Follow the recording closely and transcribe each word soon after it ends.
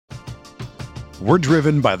We're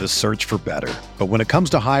driven by the search for better. But when it comes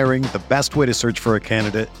to hiring, the best way to search for a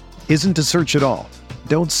candidate isn't to search at all.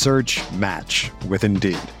 Don't search, match with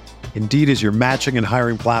Indeed. Indeed is your matching and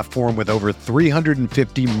hiring platform with over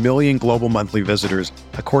 350 million global monthly visitors,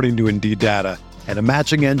 according to Indeed data, and a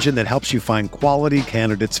matching engine that helps you find quality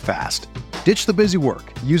candidates fast. Ditch the busy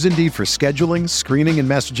work. Use Indeed for scheduling, screening, and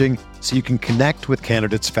messaging so you can connect with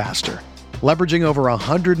candidates faster. Leveraging over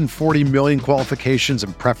 140 million qualifications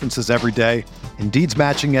and preferences every day, Indeed's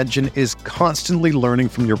matching engine is constantly learning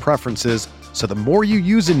from your preferences, so the more you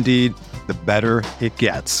use Indeed, the better it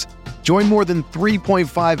gets. Join more than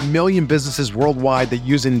 3.5 million businesses worldwide that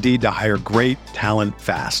use Indeed to hire great talent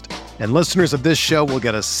fast. And listeners of this show will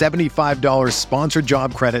get a $75 sponsored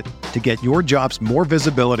job credit to get your jobs more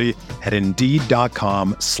visibility at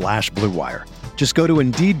Indeed.com/Blue Wire. Just go to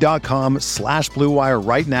Indeed.com/Blue Wire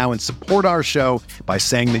right now and support our show by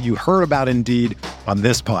saying that you heard about Indeed on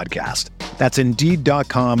this podcast. That's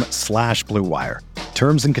Indeed.com/Blue Wire.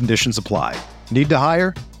 Terms and conditions apply. Need to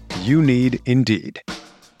hire? You need Indeed.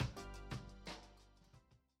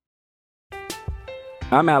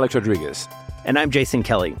 I'm Alex Rodriguez. And I'm Jason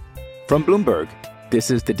Kelly. From Bloomberg, this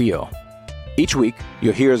is The Deal. Each week,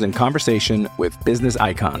 you'll hear us in conversation with business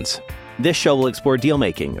icons. This show will explore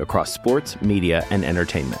deal-making across sports, media, and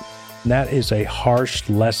entertainment. That is a harsh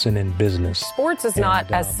lesson in business. Sports is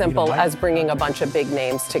not as simple as bringing a bunch of big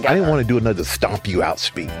names together. I didn't want to do another stomp you out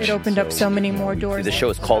speech. It opened up so many more doors. The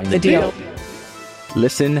show is called The Deal.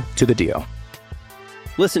 Listen to The Deal.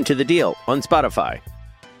 Listen to The Deal on Spotify.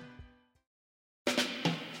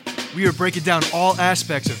 We are breaking down all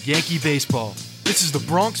aspects of Yankee baseball. This is the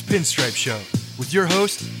Bronx Pinstripe Show with your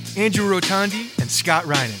hosts, Andrew Rotondi and Scott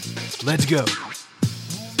Reinen. Let's go.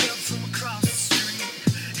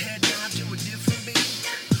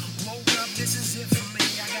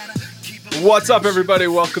 What's up, everybody?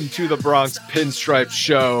 Welcome to the Bronx Pinstripe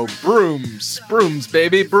Show. Brooms,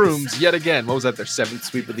 baby, brooms yet again. What was that, their 7th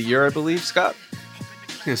sweep of the year, I believe, Scott? I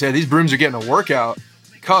was going to say, these brooms are getting a workout.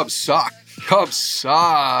 Cubs suck.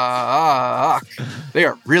 They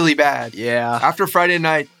are really bad. Yeah. After Friday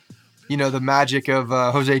night, you know, the magic of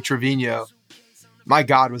Jose Trevino, my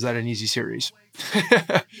God, was that an easy series.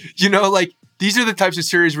 You know, like, these are the types of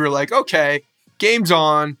series where you're like, okay, game's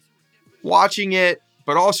on, watching it,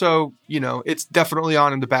 but also, you know, it's definitely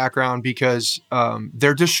on in the background because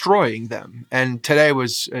they're destroying them. And today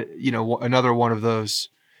was, another one of those.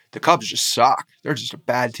 The Cubs just suck. They're just a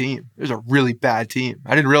bad team. They're a really bad team.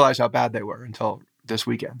 I didn't realize how bad they were until this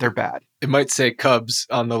weekend. They're bad. It might say Cubs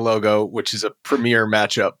on the logo, which is a premier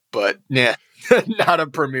matchup, but nah, not a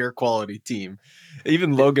premier quality team.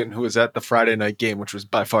 Even Logan, who was at the Friday night game, which was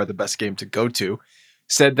by far the best game to go to,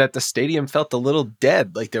 said that the stadium felt a little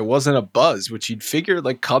dead, like there wasn't a buzz, which you'd figure,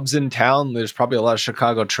 like, Cubs in town, there's probably a lot of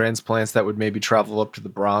Chicago transplants that would maybe travel up to the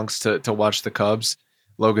Bronx to watch the Cubs.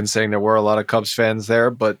 Logan saying there were a lot of Cubs fans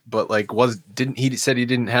there, but like he said he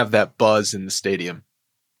didn't have that buzz in the stadium.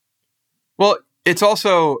 Well, it's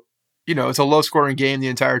also, you know, it's a low scoring game the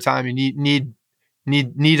entire time. You need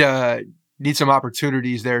some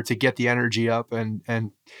opportunities there to get the energy up. And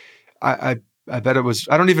I bet it was,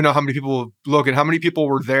 I don't even know how many people, Logan, how many people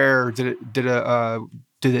were there? Did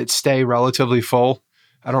it stay relatively full?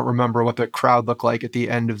 I don't remember what the crowd looked like at the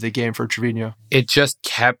end of the game for Trevino. It just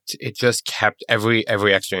kept every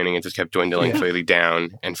extra inning. It just kept dwindling freely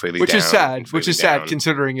down and freely down. Which is sad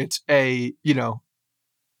considering it's a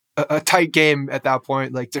tight game at that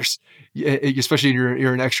point. Like there's, especially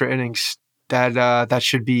you're in extra innings, that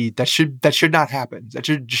should not happen. That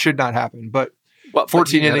should not happen. But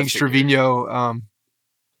 14 innings, Trevino,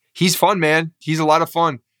 he's fun, man. He's a lot of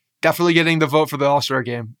fun. Definitely getting the vote for the All-Star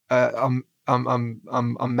game. I'm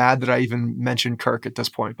mad that I even mentioned Kirk at this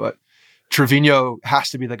point, but Trevino has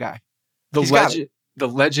to be the guy. The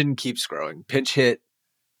legend keeps growing. Pinch hit,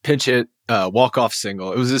 walk-off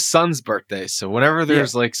single. It was his son's birthday, so whenever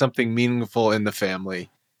there's like something meaningful in the family,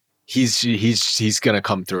 he's gonna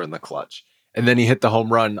come through in the clutch. And then he hit the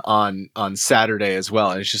home run on Saturday as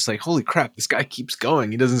well. And it's just like, holy crap, this guy keeps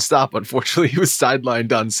going. He doesn't stop. Unfortunately, he was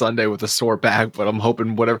sidelined on Sunday with a sore back, but I'm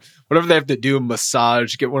hoping whatever they have to do,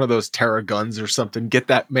 massage, get one of those Terra guns or something, get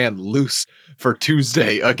that man loose for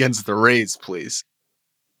Tuesday against the Rays, please.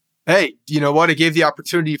 Hey, you know what? It gave the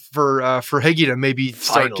opportunity for Higgy to maybe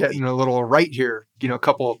start getting a little right here. You know,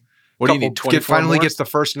 what do you need, 24 finally more? Gets the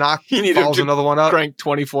first knock, you need follows another one up. Crank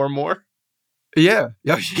 24 more? Yeah.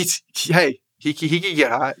 He could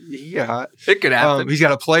get hot. He could get hot. It could happen. He's got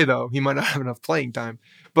to play though. He might not have enough playing time.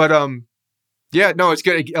 But Yeah, no, it's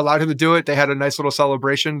good. It allowed him to do it. They had a nice little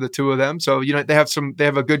celebration, the two of them. So, they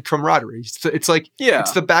have a good camaraderie. It's like,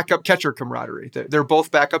 it's the backup catcher camaraderie. They're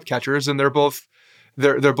both backup catchers and they're both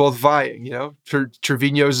vying,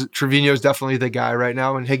 Trevino's definitely the guy right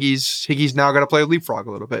now. And Higgy's now got to play leapfrog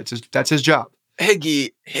a little bit. That's his job.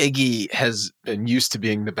 Higgy has been used to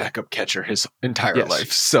being the backup catcher his entire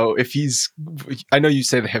life. So I know you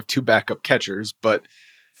say they have two backup catchers, but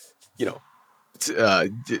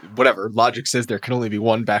whatever logic says there can only be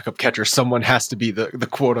one backup catcher. Someone has to be the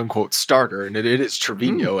quote unquote starter, and it is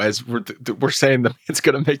Trevino. As we're saying that it's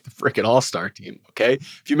going to make the freaking all-star team. Okay,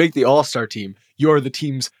 if you make the all-star team, you're the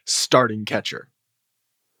team's starting catcher.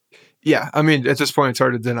 Yeah, I mean, at this point, it's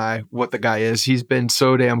hard to deny what the guy is. He's been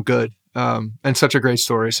so damn good, and such a great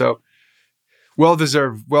story. So well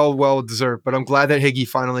deserved. But I'm glad that Higgy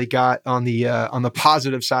finally got on the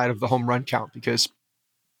positive side of the home run count, because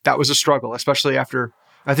that was a struggle, especially after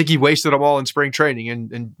I think he wasted them all in spring training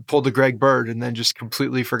and pulled the Greg Bird and then just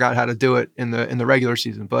completely forgot how to do it in the regular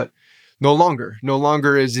season. But no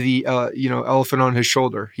longer is the elephant on his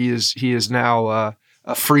shoulder. He is now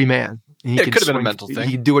a free man. It could have been a mental thing.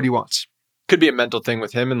 He can do what he wants. Could be a mental thing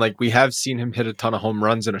with him, and we have seen him hit a ton of home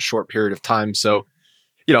runs in a short period of time. So,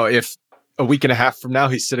 if a week and a half from now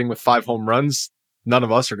he's sitting with 5 home runs, none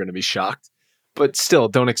of us are going to be shocked. But still,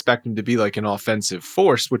 don't expect him to be like an offensive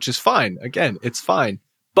force, which is fine. Again, it's fine.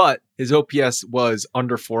 But his OPS was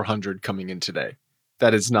under 400 coming in today.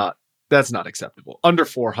 That's not acceptable. Under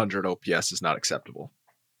 400 OPS is not acceptable.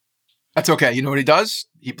 That's okay. You know what he does?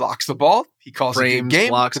 He blocks the ball. He calls a good game.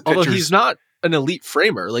 Blocks. Although he's not an elite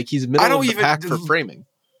framer. He's middle of the pack for framing.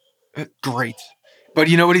 Great. But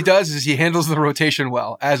you know what he does is he handles the rotation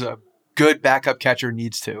well, as a good backup catcher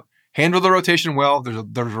needs to. Handle the rotation well. There's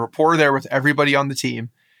a rapport there with everybody on the team,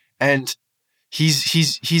 and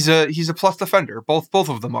he's a plus defender. Both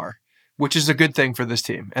of them are, which is a good thing for this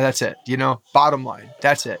team. And that's it. Bottom line,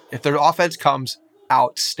 that's it. If their offense comes,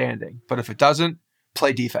 outstanding. But if it doesn't,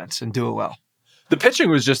 play defense and do it well. The pitching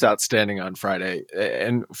was just outstanding on Friday,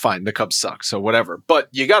 and fine, the Cubs suck, so whatever. But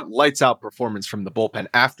you got lights out performance from the bullpen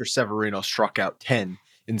after Severino struck out 10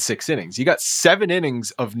 in 6 innings. You got 7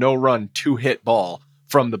 innings of no run, 2-hit ball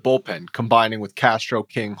from the bullpen, combining with Castro,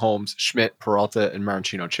 King, Holmes, Schmidt, Peralta, and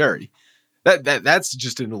Maraschino Cherry. That's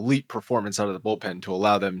just an elite performance out of the bullpen to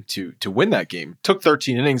allow them to win that game. Took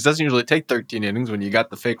 13 innings. Doesn't usually take 13 innings when you got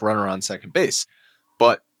the fake runner on second base,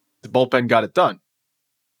 but the bullpen got it done.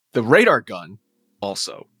 The radar gun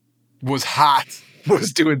also was hot,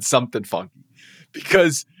 was doing something funky,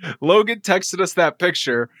 because Logan texted us that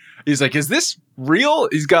picture. He's like, "Is this real?"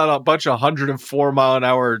 He's got a bunch of 104 mile an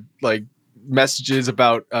hour messages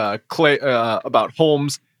about about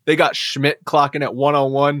Holmes. They got Schmidt clocking at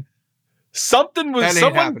 101.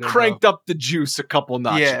 Someone cranked up the juice a couple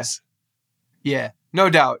notches. Yeah, no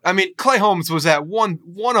doubt. I mean, Clay Holmes was at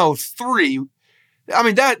 103. I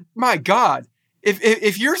mean, my God,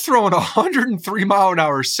 if you're throwing a 103 mile an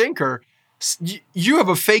hour sinker, you have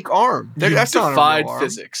a fake arm. That's not defied a real arm.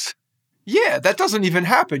 Physics. Yeah, that doesn't even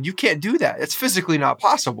happen. You can't do that. It's physically not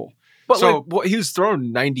possible. But he was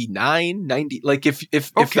throwing 99, 90.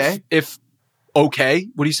 If okay,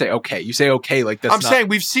 what do you say? Okay, you say okay. That's. I'm saying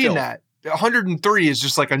we've seen that. 103 is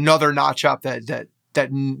just another notch up that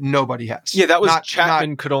nobody has. Yeah, that was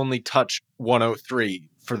Chapman could only touch 103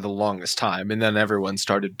 for the longest time, and then everyone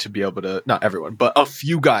started to be able to. Not everyone, but a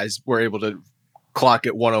few guys were able to clock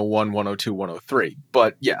at 101, 102, 103.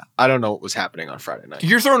 But yeah, I don't know what was happening on Friday night.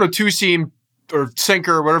 You're throwing a 2-seam or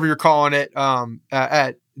sinker, or whatever you're calling it,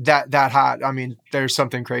 at that hot. I mean, there's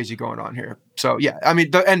something crazy going on here. So yeah, I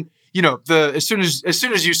mean, as soon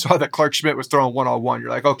as you saw that Clark Schmidt was throwing 101,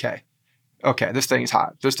 you're like, okay, this thing is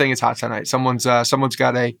hot. This thing is hot tonight. Someone's got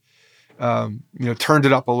turned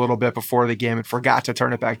it up a little bit before the game and forgot to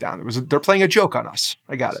turn it back down. They're playing a joke on us.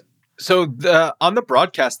 I got it. So on the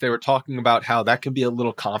broadcast, they were talking about how that can be a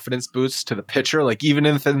little confidence boost to the pitcher. Even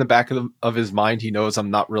in the back of his mind, he knows I'm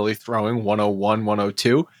not really throwing 101,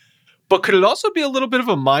 102. But could it also be a little bit of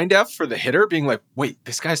a mind F for the hitter, being like, wait,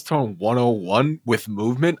 this guy's throwing 101 with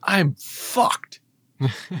movement? I'm fucked.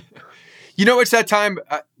 It's that time.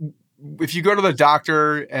 If you go to the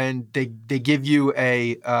doctor and they give you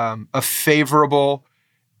a favorable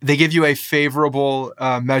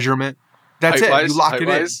measurement, that's it. You lock it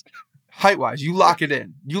in. Height-wise, you lock it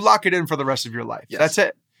in. You lock it in for the rest of your life. Yes. That's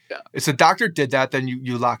it. Yeah. If the doctor did that, then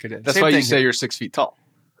you lock it in. That's why you say you're 6 feet tall.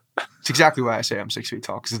 It's exactly why I say I'm 6 feet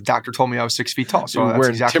tall, because the doctor told me I was 6 feet tall. So that's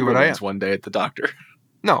exactly what I am. One day at the doctor.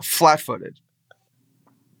 No, flat-footed.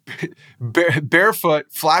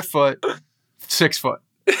 Barefoot, flat-foot, 6 foot.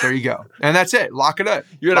 There you go. And that's it. Lock it up.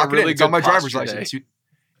 You had a really good on my driver's license.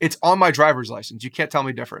 It's on my driver's license. You can't tell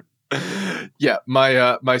me different. Yeah,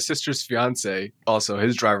 my sister's fiance, also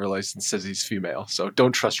his driver license says he's female, so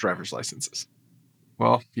don't trust driver's licenses.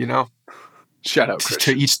 Well, shout out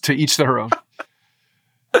Christian. to each their own.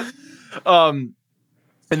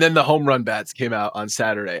 And then the home run bats came out on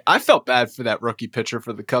Saturday. I felt bad for that rookie pitcher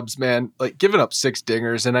for the Cubs, man. Like giving up 6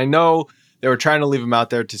 dingers, and I know they were trying to leave him out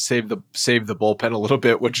there to save the bullpen a little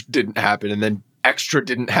bit, which didn't happen, and then extra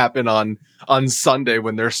didn't happen on Sunday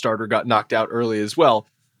when their starter got knocked out early as well.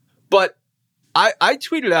 But I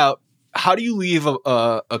tweeted out, how do you leave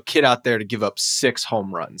a kid out there to give up 6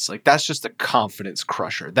 home runs? Like that's just a confidence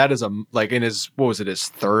crusher. That is in his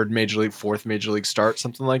 4th major league start,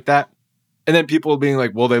 something like that. And then people being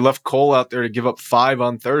like, well, they left Cole out there to give up 5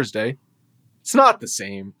 on Thursday. It's not the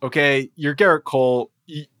same. Okay. You're Garrett Cole.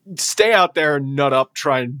 You stay out there, nut up,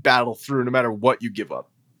 try and battle through no matter what you give up.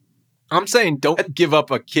 I'm saying don't give up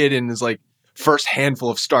a kid in his first handful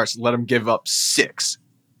of starts and let him give up 6.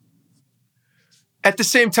 At the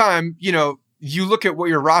same time, you look at what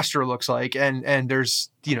your roster looks like and there's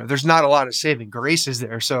not a lot of saving graces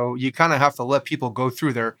there. So you kind of have to let people go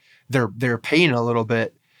through their pain a little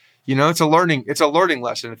bit. It's a learning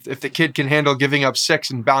lesson. If the kid can handle giving up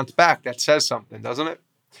 6 and bounce back, that says something, doesn't it?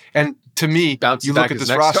 And to me, you look at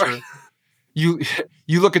this roster, you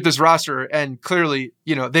look at this roster and clearly,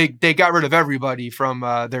 they got rid of everybody from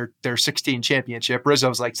their 16 championship.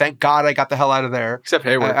 Rizzo's like, thank God I got the hell out of there. Except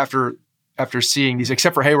Hayward. After seeing these,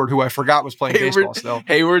 except for Hayward, who I forgot was playing baseball still.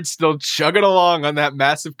 Hayward's still chugging along on that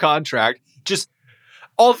massive contract.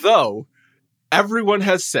 Although everyone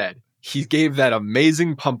has said he gave that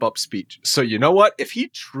amazing pump-up speech. So you know what? If he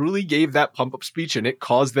truly gave that pump-up speech and it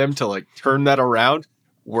caused them to turn that around,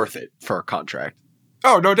 worth it for a contract.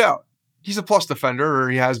 Oh, no doubt. He's a plus defender, or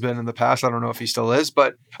he has been in the past. I don't know if he still is,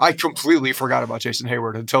 but I completely forgot about Jason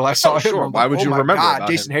Hayward until I saw him. Sure. Why would you remember about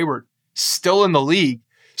Jason him? Hayward, still in the league,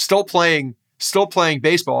 still playing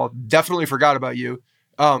baseball. Definitely forgot about you.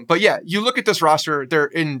 But yeah, you look at this roster, they're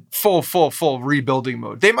in full rebuilding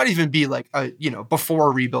mode. They might even be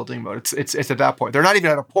before rebuilding mode. It's at that point. They're not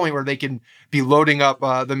even at a point where they can be loading up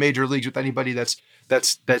the major leagues with anybody that's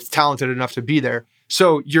talented enough to be there.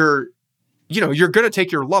 So you're going to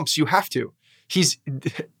take your lumps. You have to.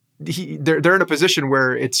 They're in a position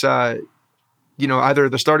where it's either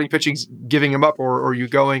the starting pitching's giving him up or you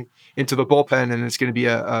going into the bullpen and it's going to be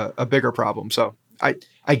a bigger problem. So I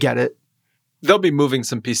get it. They'll be moving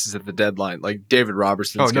some pieces at the deadline. Like David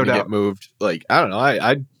Robertson's going to get moved. I don't know.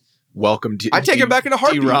 I'd welcome I'd take him back in a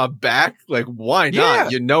heartbeat. D-Rob back. Why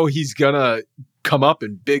not? Yeah. He's going to come up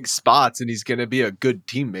in big spots and he's going to be a good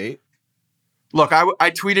teammate. Look,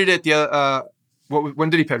 I tweeted it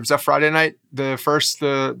when did he pitch? Was that Friday night?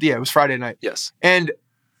 It was Friday night. Yes. And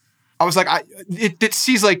I was like, it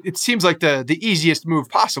seems like the easiest move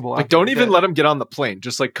possible. Don't even let him get on the plane.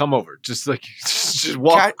 Just come over. Just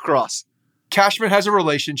walk across. Cashman has a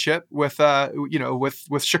relationship with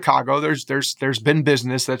Chicago. There's been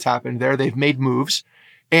business that's happened there. They've made moves,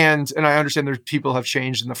 and I understand there's people have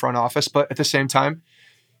changed in the front office, but at the same time,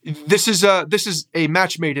 this is a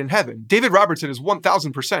match made in heaven. David Robertson is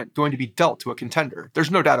 1,000% going to be dealt to a contender.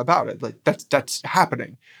 There's no doubt about it. That's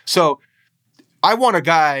happening. So I want a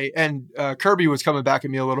guy, and Kirby was coming back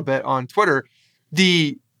at me a little bit on Twitter.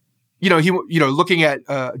 Looking at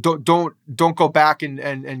don't go back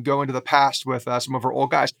and go into the past with some of our old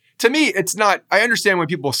guys. To me, it's not. I understand when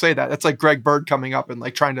people say that. That's like Greg Bird coming up and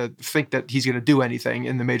trying to think that he's going to do anything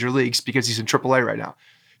in the major leagues because he's in AAA right now.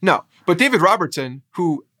 No, but David Robertson,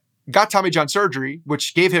 who got Tommy John surgery,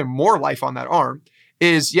 which gave him more life on that arm,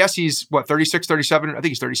 he's 36, 37. I think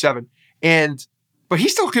he's 37, but he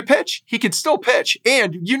still could pitch. He could still pitch,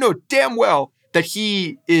 and damn well that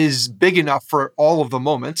he is big enough for all of the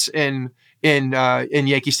moments in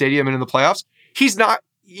Yankee Stadium and in the playoffs. He's not,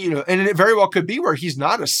 and it very well could be where he's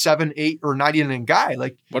not a 7, 8, or 9 inning guy.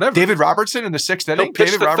 Whatever. David Robertson in the 6th inning.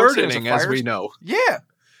 Pitch David the Robertson 3rd inning, as we know. Yeah.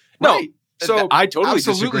 No. Right. So I totally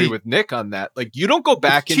absolutely disagree with Nick on that. You don't go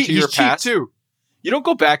back into your past too. You don't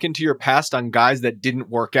go back into your past on guys that didn't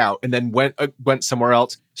work out and then went somewhere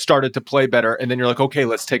else, started to play better, and then you're like, okay,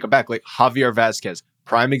 let's take him back. Like Javier Vazquez,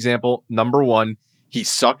 prime example, number 1. He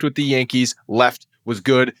sucked with the Yankees, left, was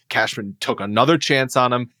good. Cashman took another chance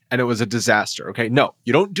on him, and it was a disaster. Okay, no,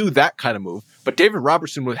 you don't do that kind of move. But David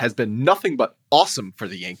Robertson has been nothing but awesome for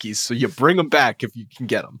the Yankees, so you bring him back if you can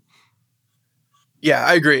get him. Yeah,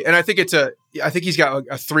 I agree, and I think he's got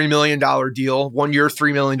a $3 million deal, 1 year,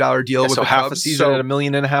 $3 million deal with so the half Cubs. a season at $1.5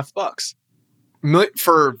 million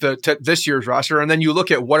for this year's roster, and then you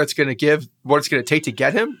look at what it's going to take to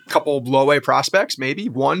get him. A couple low A prospects, maybe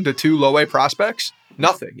 1 to 2 low A prospects.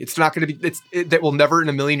 Nothing. It's not going to be. That will never in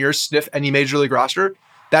a million years sniff any major league roster.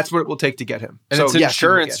 That's what it will take to get him. And so, it's yes,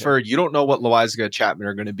 insurance for you don't know what Loaizaga, Chapman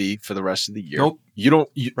are going to be for the rest of the year. Nope.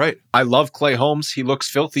 Right. I love Clay Holmes. He looks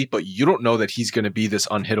filthy, but you don't know that he's going to be this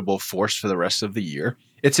unhittable force for the rest of the year.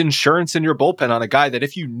 It's insurance in your bullpen on a guy that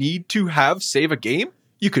if you need to save a game,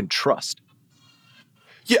 you can trust.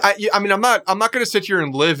 Yeah, I mean, I'm not going to sit here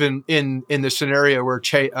and live in the scenario where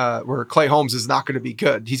Clay Holmes is not going to be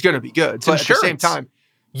good. He's going to be good, but at the same time,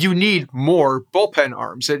 you need more bullpen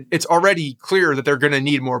arms. It's already clear that they're going to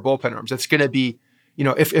need more bullpen arms. It's going to be,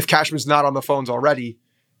 if Cashman's not on the phones already,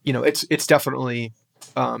 it's definitely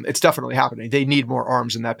happening. They need more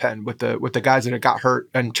arms in that pen with the guys that have got hurt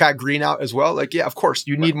and Chad Green out as well. Like, yeah, of course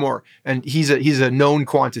you need more, and he's a known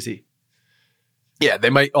quantity. Yeah,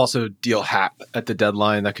 they might also deal Hap at the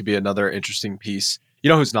deadline. That could be another interesting piece. You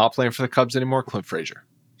know who's not playing for the Cubs anymore? Clint Frazier.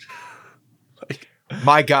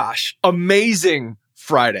 My gosh, amazing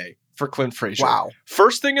Friday for Clint Frazier. Wow.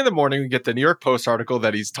 First thing in the morning, we get the New York Post article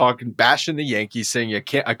that he's bashing the Yankees, saying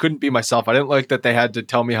I couldn't be myself. I didn't like that they had to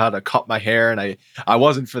tell me how to cut my hair, and I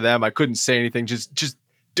wasn't for them. I couldn't say anything. Just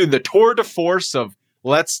doing the tour de force of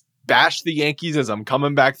let's bash the Yankees as I'm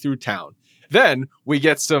coming back through town. Then we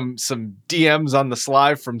get some DMs on the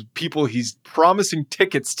sly from people he's promising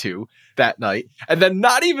tickets to that night. And then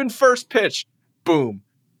not even first pitch, boom,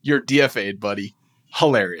 you're DFA'd, buddy.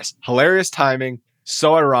 Hilarious. Hilarious timing.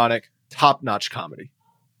 So ironic. Top-notch comedy.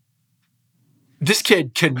 This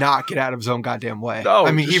kid cannot get out of his own goddamn way. No,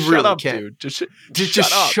 I mean, he really can't. Dude.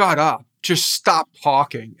 Just shut up. Just stop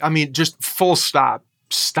talking. I mean, just full stop.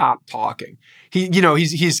 Stop talking.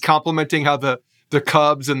 He's complimenting how the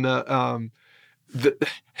Cubs and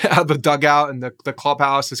how the dugout and the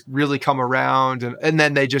clubhouse has really come around, and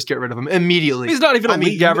then they just get rid of him immediately. He's not even a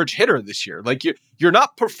league average hitter this year. Like you're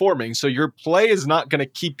not performing, so your play is not going to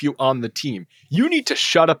keep you on the team. You need to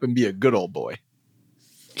shut up and be a good old boy.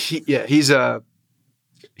 He's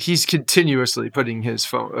continuously putting his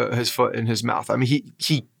foot in his mouth. I mean,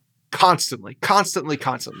 he constantly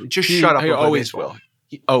just shut up. He always will.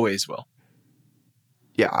 He always will.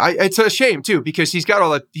 Yeah, it's a shame too, because he's got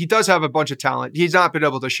all that. He does have a bunch of talent. He's not been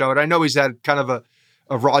able to show it. I know he's had kind of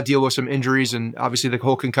a raw deal with some injuries and obviously the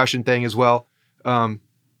whole concussion thing as well.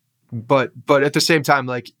 But at the same time,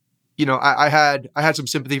 like, I had some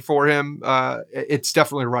sympathy for him. It's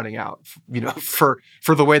definitely running out, for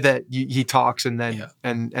the way that he talks, and then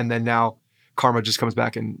and then now karma just comes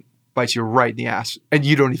back and bites you right in the ass, and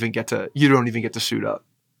you don't even get to suit up.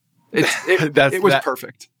 It was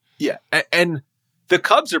perfect. Yeah, and the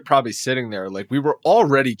Cubs are probably sitting there like, we were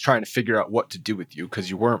already trying to figure out what to do with you because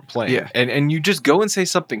you weren't playing. Yeah. And you just go and say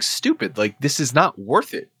something stupid. Like, this is not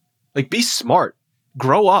worth it. Like, be smart.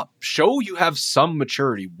 Grow up. Show you have some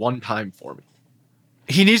maturity one time for me.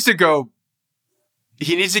 He needs to get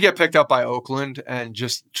picked up by Oakland and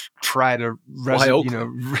just try to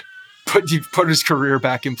put his career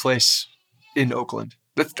back in place in Oakland.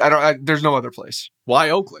 There's no other place. Why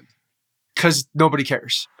Oakland? Because nobody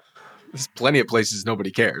cares. There's plenty of places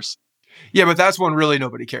nobody cares. Yeah, but that's one really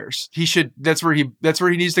nobody cares. That's where he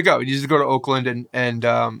needs to go. He needs to go to Oakland and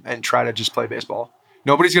try to just play baseball.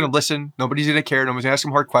 Nobody's going to listen. Nobody's going to care. Nobody's going to ask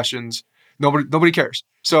him hard questions. Nobody cares.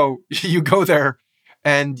 So you go there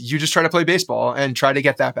and you just try to play baseball and try to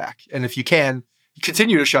get that back. And if you can,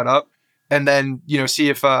 continue to shut up and then, see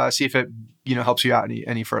if it, helps you out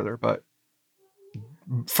any further. But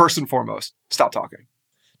first and foremost, stop talking.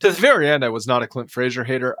 To the very end, I was not a Clint Frazier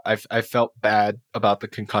hater. I felt bad about the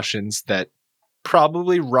concussions that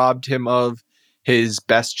probably robbed him of his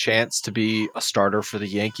best chance to be a starter for the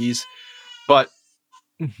Yankees. But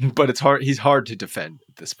it's hard. He's hard to defend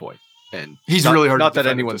at this point. And he's really hard. Not that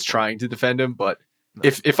anyone's trying to defend him, but no.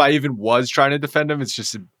 If I even was trying to defend him,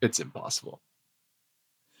 it's impossible.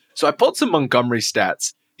 So I pulled some Montgomery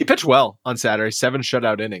stats. He pitched well on Saturday, 7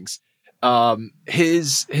 shutout innings.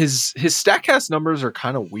 His StatCast numbers are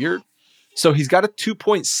kind of weird. So he's got a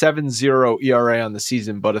 2.70 ERA on the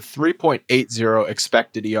season, but a 3.80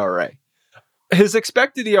 expected ERA. His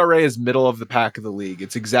expected ERA is middle of the pack of the league.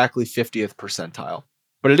 It's exactly 50th percentile,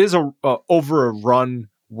 but it is over a run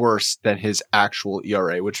worse than his actual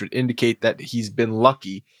ERA, which would indicate that he's been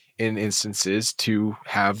lucky in instances to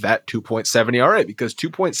have that 2.7 ERA, because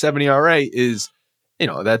 2.7 ERA is,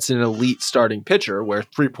 that's an elite starting pitcher, where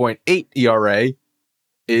 3.8 ERA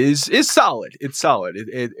is solid. It's solid.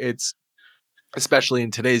 It's especially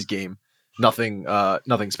in today's game, nothing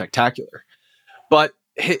spectacular. But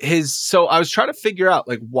so I was trying to figure out,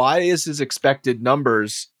 like, why is his expected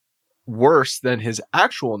numbers worse than his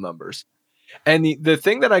actual numbers? And the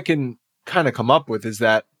thing that I can kind of come up with is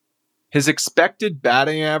that his expected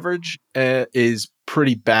batting average is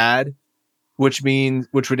pretty bad, which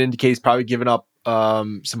would indicate he's probably given up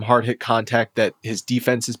some hard hit contact that his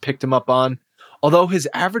defense has picked him up on. Although his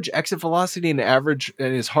average exit velocity and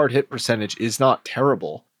his hard hit percentage is not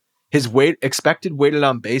terrible. His expected weighted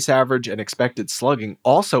on base average and expected slugging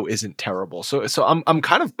also isn't terrible. So I'm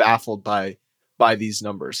kind of baffled by these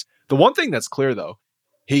numbers. The one thing that's clear though,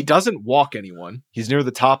 he doesn't walk anyone. He's near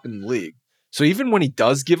the top in the league. So even when he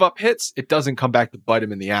does give up hits, it doesn't come back to bite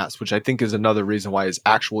him in the ass, which I think is another reason why his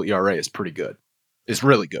actual ERA is pretty good. It's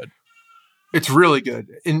really good. It's really good.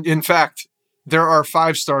 In fact, there are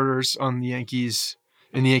 5 starters on the Yankees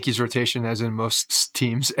in the Yankees rotation, as in most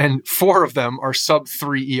teams, and 4 of them are sub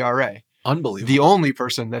 3 ERA. Unbelievable. The only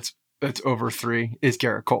person that's over 3 is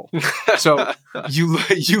Garrett Cole. So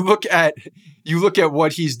you look at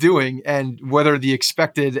what he's doing and whether the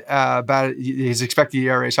expected his expected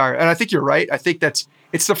ERA is higher. And I think you're right. I think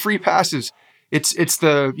it's the free passes. It's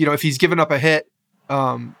the, if he's given up a hit,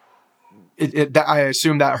 I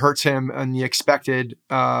assume that hurts him in the expected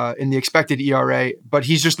ERA, but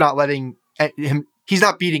he's just not letting him. He's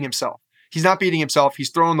not beating himself. He's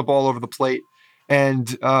throwing the ball over the plate.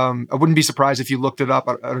 And I wouldn't be surprised if you looked it up.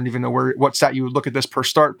 I don't even know what stat you would look at this per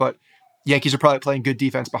start, but Yankees are probably playing good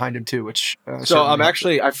defense behind him too, which. So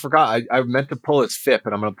I forgot. I meant to pull his FIP,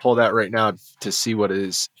 and I'm going to pull that right now to see what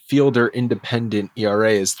his fielder independent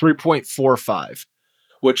ERA is. 3.45,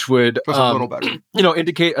 which would a little better.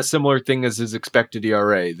 Indicate a similar thing as his expected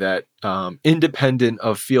ERA. That independent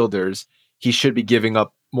of fielders, he should be giving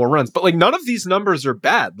up more runs. But none of these numbers are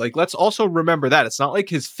bad. Let's also remember that it's not like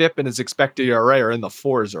his FIP and his expected ERA are in the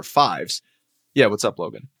 4s or 5s. Yeah, what's up,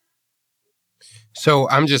 Logan? So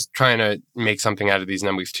I'm just trying to make something out of these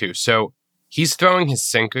numbers too. So he's throwing his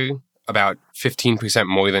sinker about 15%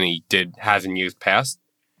 more than he has in years past.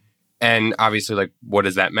 And obviously, what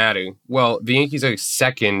does that matter? Well, the Yankees are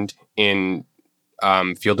second in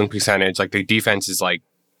fielding percentage. Their defense is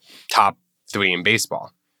top 3 in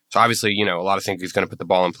baseball. So obviously, a lot of think he's going to put the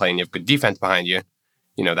ball in play and you have good defense behind you.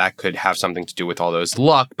 That could have something to do with all those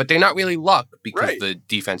luck, but they're not really luck because the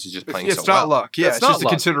defense is just playing so well. It's not luck. Yeah, it's just a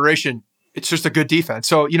consideration. It's just a good defense.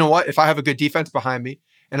 So you know what? If I have a good defense behind me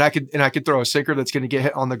and I could throw a sinker that's going to get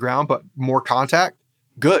hit on the ground, but more contact,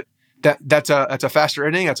 good. That's a faster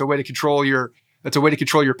inning. That's a way to control your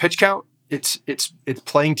pitch count. It's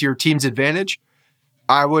playing to your team's advantage.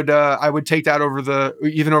 I would take that over the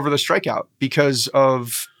strikeout because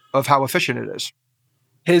of how efficient it is.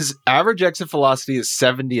 His average exit velocity is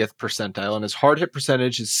 70th percentile, and his hard hit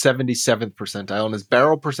percentage is 77th percentile, and his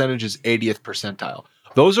barrel percentage is 80th percentile.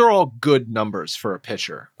 Those are all good numbers for a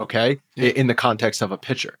pitcher, okay? Yeah. In the context of a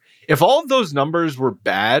pitcher. If all of those numbers were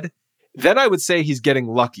bad, then I would say he's getting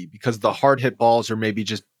lucky because the hard hit balls are maybe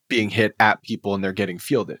just being hit at people and they're getting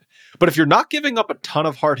fielded. But if you're not giving up a ton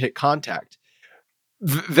of hard hit contact,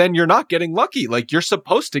 then you're not getting lucky. You're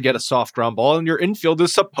supposed to get a soft ground ball and your infield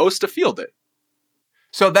is supposed to field it.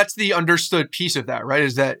 So that's the understood piece of that, right?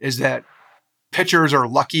 Is that pitchers are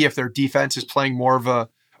lucky if their defense is playing more of a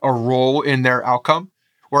role in their outcome.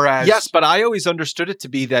 Whereas yes, but I always understood it to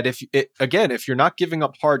be that if you're not giving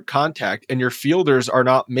up hard contact and your fielders are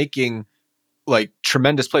not making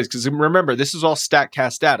tremendous plays, because remember, this is all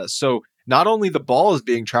StatCast data. So not only the ball is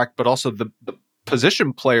being tracked, but also the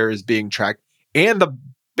position player is being tracked and the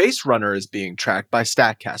base runner is being tracked by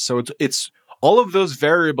StatCast. So it's all of those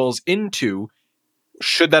variables into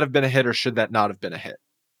should that have been a hit or should that not have been a hit?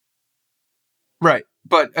 Right.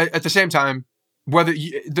 But at the same time, whether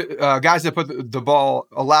guys that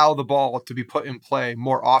allow the ball to be put in play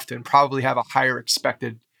more often probably have a higher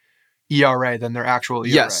expected ERA than their actual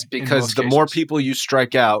ERA. Yes, because the more people you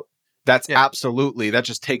strike out, that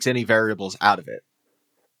just takes any variables out of it.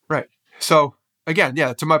 Right. So again,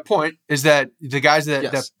 to my point is that the guys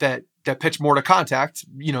that pitch more to contact,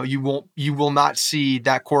 you will not see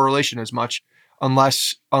that correlation as much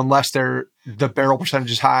unless the barrel percentage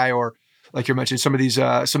is high, or like you're mentioning, some of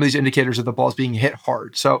these indicators of the ball's being hit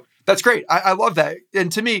hard. So that's great. I love that.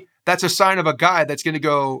 And to me, that's a sign of a guy that's going to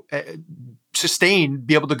go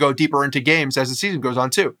be able to go deeper into games as the season goes on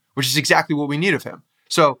too, which is exactly what we need of him.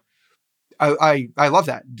 So I love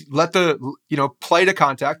that. Let play to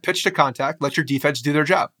contact, pitch to contact, let your defense do their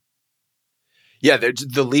job. Yeah,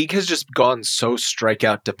 the league has just gone so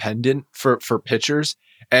strikeout dependent for pitchers.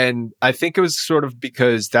 And I think it was sort of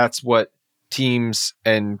because that's what teams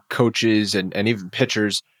and coaches and even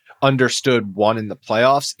pitchers understood won in the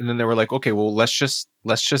playoffs. And then they were like, okay, well, let's just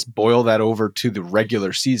boil that over to the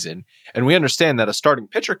regular season. And we understand that a starting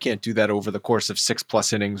pitcher can't do that over the course of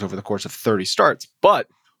 6+ innings over the course of 30 starts. But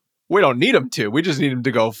we don't need him to. We just need him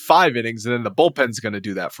to go 5 innings, and then the bullpen's going to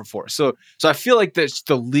do that for 4. So I feel like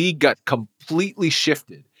the league got completely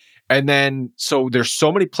shifted. And then, so there's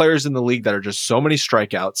so many players in the league that are just so many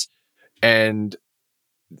strikeouts. And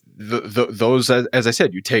those, as I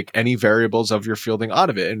said, you take any variables of your fielding out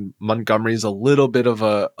of it. And Montgomery is a little bit of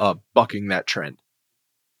a bucking that trend.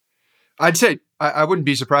 I'd say I wouldn't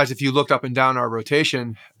be surprised if you looked up and down our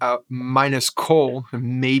rotation, minus Cole,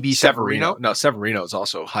 maybe Severino. No, Severino is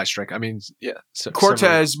also high strike. I mean, yeah.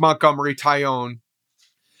 Cortez, Severino. Montgomery, Taillon.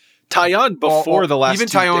 Taillon before the last even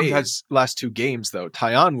two Taillon days, last 2 games, though.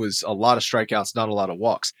 Taillon was a lot of strikeouts, not a lot of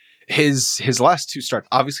walks. His last 2 starts,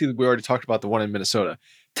 obviously we already talked about the one in Minnesota.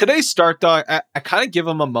 Today's start, though, I kind of give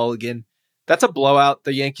him a mulligan. That's a blowout.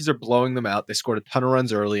 The Yankees are blowing them out. They scored a ton of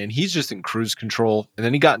runs early, and he's just in cruise control. And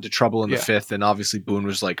then he got into trouble in the 5th, and obviously Boone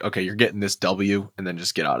was like, okay, you're getting this W, and then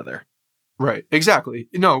just get out of there. Right, exactly.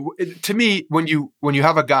 No, to me, when you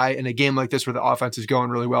have a guy in a game like this where the offense is going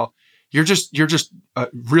really well, you're just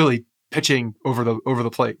really pitching over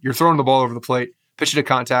the plate. You're throwing the ball over the plate, pitching to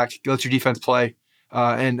contact, let your defense play,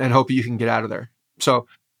 and hope you can get out of there. So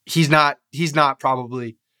he's not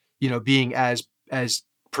probably being as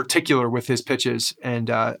particular with his pitches, and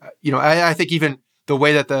I think even the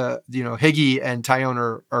way that the Higgy and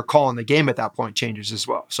Taillon are calling the game at that point changes as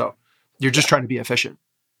well. So you're just trying to be efficient.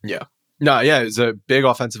 Yeah. No, yeah, it was a big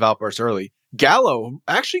offensive outburst early. Gallo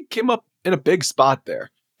actually came up in a big spot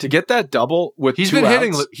there to get that double with He's been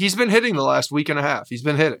hitting the last week and a half. He's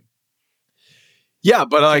been hitting. Yeah,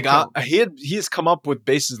 but he has come up with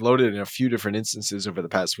bases loaded in a few different instances over the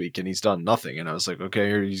past week, and he's done nothing. And I was like,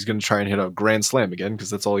 okay, he's going to try and hit a grand slam again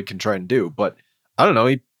because that's all he can try and do. But I don't know,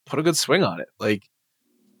 he put a good swing on it. Like,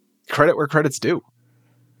 credit where credit's due.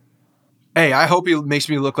 Hey, I hope he makes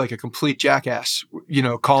me look like a complete jackass,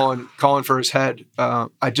 calling for his head.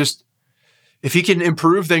 If he can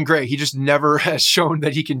improve, then great. He just never has shown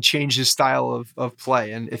that he can change his style of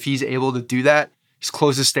play. And if he's able to do that, he's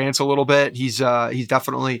closed his stance a little bit. He's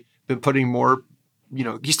definitely been putting more,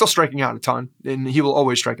 he's still striking out a ton, and he will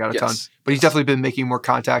always strike out a ton, but he's definitely been making more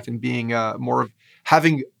contact and being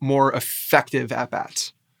having more effective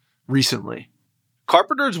at-bats recently.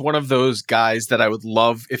 Carpenter's one of those guys that I would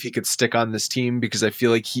love if he could stick on this team, because I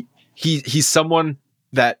feel like he's someone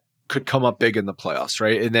that could come up big in the playoffs,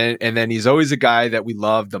 right? And then he's always a guy that we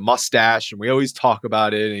love, the mustache, and we always talk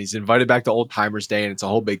about it, and he's invited back to Old Timers Day, and it's a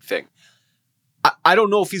whole big thing. I don't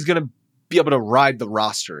know if he's going to be able to ride the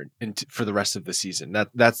roster for the rest of the season.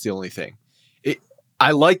 That's the only thing.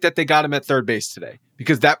 I like that they got him at third base today,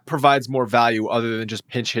 because that provides more value other than just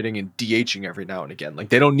pinch hitting and DHing every now and again. Like,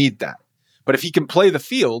 they don't need that. But if he can play the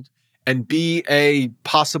field and be a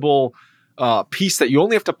possible piece that you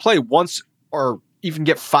only have to play once or even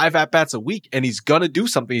get 5 at-bats a week, and he's going to do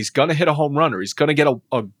something, he's going to hit a home run, or he's going to get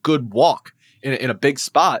a good walk in a big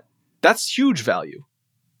spot, that's huge value.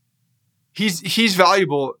 He's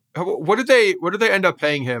valuable. What did they end up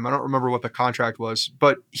paying him? I don't remember what the contract was,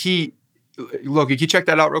 but Logan, can you check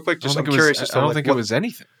that out real quick? Just I'm curious. I don't think it was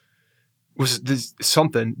anything. Was this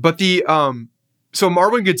something? But so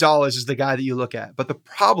Marwin Gonzalez is the guy that you look at. But the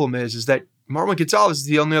problem is that Marwin Gonzalez is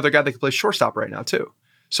the only other guy that can play shortstop right now too.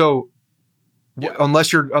 So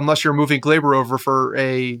unless you're moving Glaber over for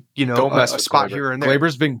a spot Glaber. here and there.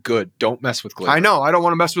 Glaber's been good. Don't mess with Glaber. I know. I don't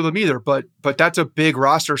want to mess with him either. But that's a big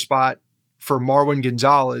roster spot for Marwin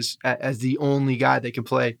Gonzalez as the only guy that can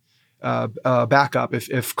play backup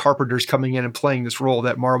if Carpenter's coming in and playing this role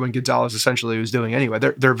that Marwin Gonzalez essentially was doing anyway.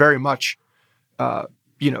 They're very much,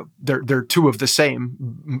 they're two of the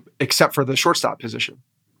same, except for the shortstop position.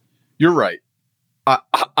 You're right.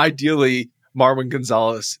 Ideally, Marwin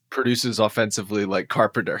Gonzalez produces offensively like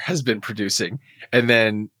Carpenter has been producing, and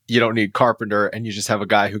then you don't need Carpenter, and you just have a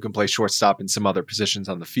guy who can play shortstop in some other positions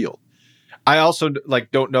on the field. I also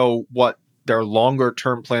don't know what their longer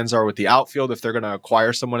term plans are with the outfield, if they're going to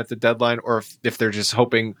acquire someone at the deadline, or if they're just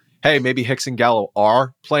hoping, hey, maybe Hicks and Gallo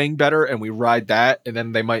are playing better and we ride that, and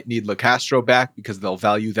then they might need LeCastro back because they'll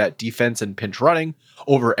value that defense and pinch running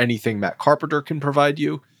over anything Matt Carpenter can provide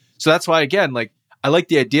you. So that's why, again, I like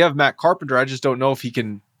the idea of Matt Carpenter. I just don't know if he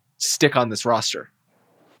can stick on this roster.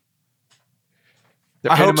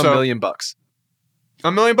 They're paying him $1 million.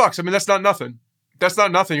 $1 million. I mean, that's not nothing. That's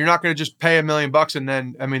not nothing. You're not going to just pay $1 million and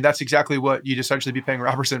then, I mean, that's exactly what you'd essentially be paying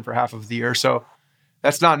Robertson for half of the year. So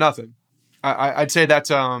that's not nothing. I'd say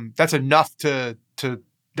that's enough to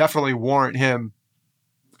definitely warrant him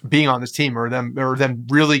being on this team, or them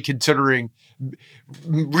really considering,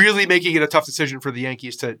 really making it a tough decision for the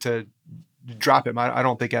Yankees to drop him. I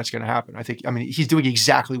don't think that's going to happen. I mean, he's doing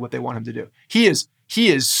exactly what they want him to do. He is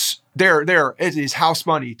there. It is house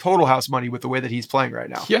money, total house money with the way that he's playing right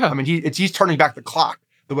now. Yeah. I mean, he's turning back the clock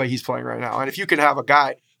the way he's playing right now. And if you can have a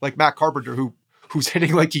guy like Matt Carpenter who's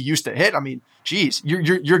hitting like he used to hit, I mean, geez,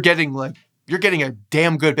 you're getting a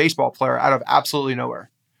damn good baseball player out of absolutely nowhere.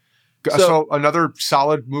 So another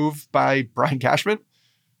solid move by Brian Cashman.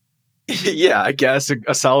 Yeah, I guess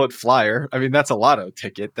a solid flyer. I mean, that's a lotto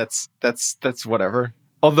ticket. That's whatever.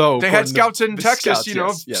 Although they had scouts in Texas,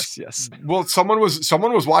 scouts, yes. Well, someone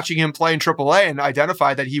was watching him play in AAA and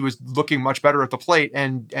identified that he was looking much better at the plate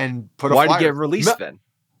and put a flyer. Why did he get released then?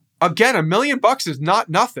 Again, $1 million is not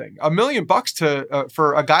nothing. $1 million to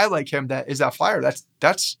for a guy like him that is that flyer.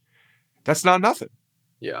 That's not nothing.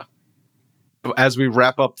 Yeah. As we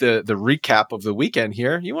wrap up the recap of the weekend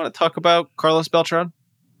here, you want to talk about Carlos Beltran?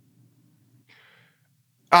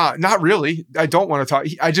 Not really. I don't want to talk.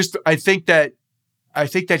 I think that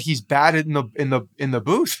he's bad in the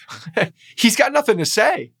booth. He's got nothing to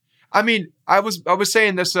say. I mean, I was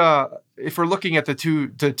saying this. If we're looking at the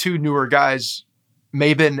two newer guys,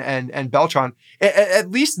 Maben and Beltran,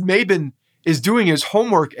 at least Maben is doing his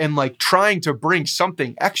homework and like trying to bring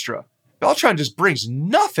something extra. Beltran just brings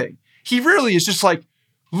nothing. He really is just like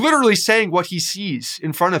literally saying what he sees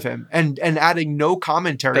in front of him and adding no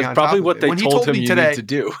commentary. That's on probably top what of they when told him you need to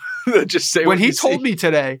do. Just say when he told me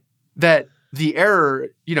today that the error,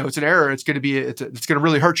 it's an error. It's going to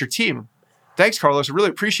really hurt your team. Thanks, Carlos. I really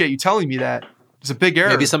appreciate you telling me that. It's a big error.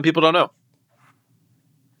 Maybe some people don't know.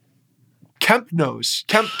 Kemp knows.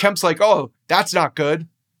 Kemp's like, oh, that's not good.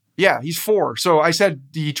 Yeah, he's 4. So I said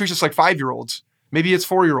he treats us like 5-year-olds. Maybe it's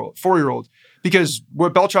 4-year-old. Because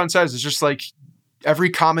what Beltran says is just like every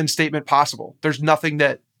common statement possible. There's nothing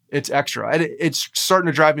that it's extra. And it's starting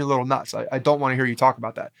to drive me a little nuts. I don't want to hear you talk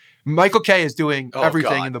about that. Michael Kay is doing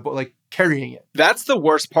everything in the book, like carrying it. That's the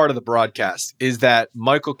worst part of the broadcast is that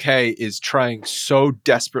Michael Kay is trying so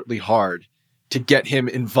desperately hard to get him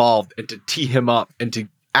involved and to tee him up and to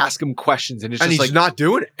ask him questions. And he's like not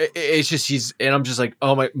doing it. It's just and I'm just like,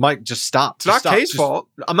 oh my, Mike, just stop. It's not Kay's fault.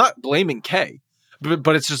 I'm not blaming Kay.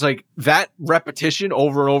 But it's just like that repetition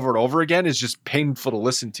over and over and over again is just painful to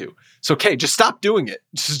listen to. So, Kay, just stop doing it.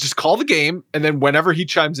 Just call the game. And then whenever he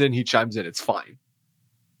chimes in, It's fine.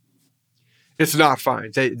 It's not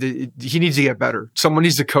fine. He needs to get better. Someone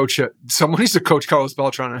needs to coach Carlos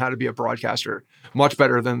Beltran on how to be a broadcaster much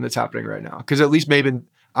better than that's happening right now. Because at least Maben,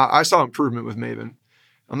 I saw improvement with Maben.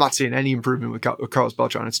 I'm not seeing any improvement with Carlos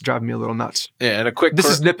Beltran. It's driving me a little nuts. Yeah, and this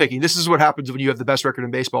is nitpicking. This is what happens when you have the best record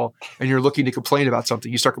in baseball and you're looking to complain about something.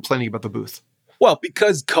 You start complaining about the booth. Well,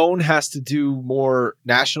 because Cone has to do more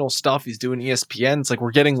national stuff. He's doing ESPN. It's like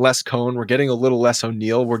we're getting less Cone. We're getting a little less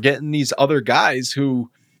O'Neill. We're getting these other guys who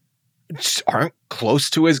just aren't close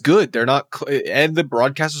to as good. They're not, and the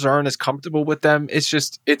broadcasters aren't as comfortable with them. It's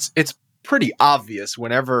just, it's pretty obvious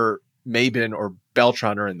whenever Maben or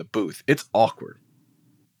Beltran are in the booth. It's awkward.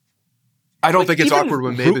 I don't think it's awkward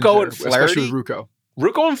when Maben's Ruocco there, and Flaherty, especially Ruocco.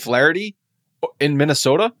 Ruocco and Flaherty in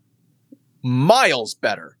Minnesota, miles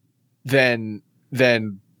better than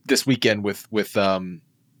this weekend with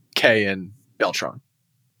Kay and Beltran.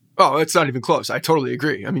 Oh, it's not even close. I totally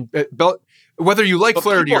agree. I mean, whether you like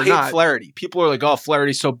Flaherty or not, Flaherty. People are like, "Oh,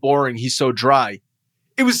 Flaherty's so boring. He's so dry."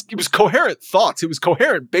 It was coherent thoughts. It was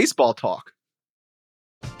coherent baseball talk.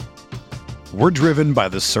 We're driven by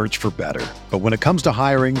the search for better. But when it comes to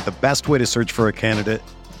hiring, the best way to search for a candidate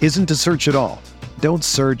isn't to search at all. Don't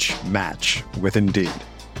search, match with Indeed.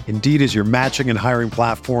 Indeed is your matching and hiring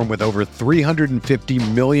platform with over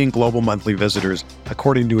 350 million global monthly visitors,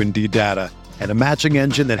 according to Indeed data, and a matching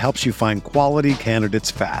engine that helps you find quality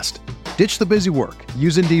candidates fast. Ditch the busy work.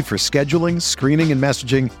 Use Indeed for scheduling, screening, and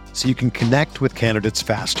messaging so you can connect with candidates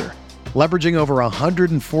faster. Leveraging over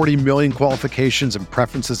 140 million qualifications and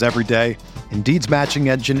preferences every day, Indeed's matching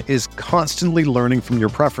engine is constantly learning from your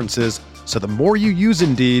preferences, so the more you use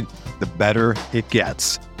Indeed, the better it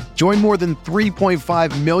gets. Join more than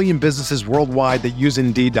 3.5 million businesses worldwide that use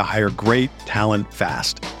Indeed to hire great talent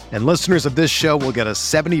fast. And listeners of this show will get a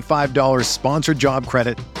 $75 sponsored job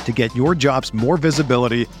credit to get your jobs more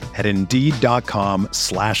visibility at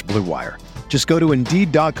Indeed.com/Blue Wire. Just go to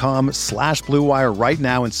Indeed.com/Blue Wire right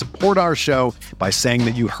now and support our show by saying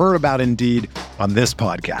that you heard about Indeed on this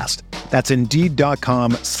podcast. That's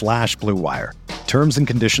Indeed.com/Blue Wire. Terms and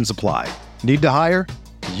conditions apply. Need to hire?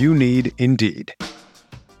 You need Indeed.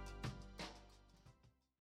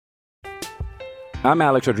 I'm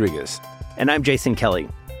Alex Rodriguez. And I'm Jason Kelly.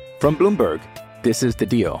 From Bloomberg, this is The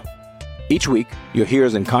Deal. Each week, you'll hear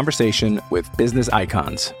us in conversation with business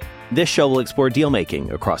icons. This show will explore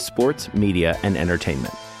deal-making across sports, media, and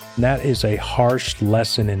entertainment. And that is a harsh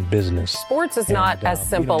lesson in business. Sports is not as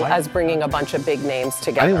simple as bringing a bunch of big names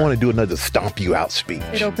together. I didn't want to do another stomp you out speech.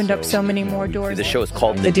 It opened up so many more doors. The show is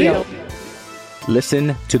called The Deal.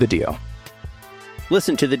 Listen to the deal.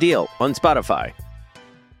 Listen to The Deal on Spotify.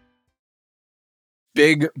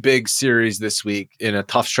 Big series this week in a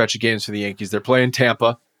tough stretch of games for the Yankees. They're playing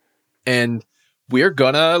Tampa, and we're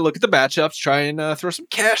gonna look at the matchups, try and throw some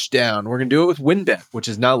cash down. We're gonna do it with WinBet, which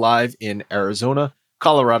is now live in Arizona,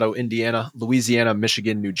 Colorado, Indiana, Louisiana,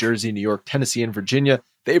 Michigan, New Jersey, New York, Tennessee, and Virginia.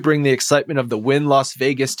 They bring the excitement of the Wynn Las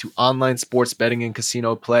Vegas to online sports betting and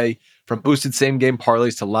casino play. From boosted same-game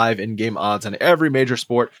parlays to live in-game odds on every major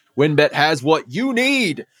sport, WinBet has what you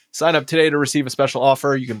need. Sign up today to receive a special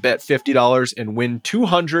offer. You can bet $50 and win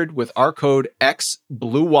 $200 with our code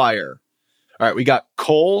XBlueWire. All right, we got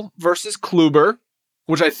Cole versus Kluber,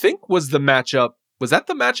 which I think was the matchup. Was that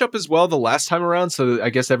the matchup as well the last time around? So I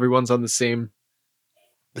guess everyone's on the same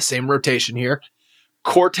rotation here.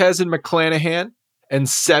 Cortez and McClanahan, and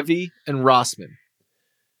Sevy and Rossman.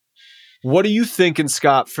 What are you thinking,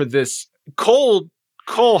 Scott, for this? Cole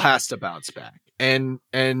has to bounce back. And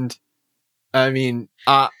I mean,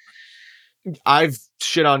 I've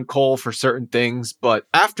shit on Cole for certain things, but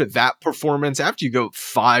after that performance, after you go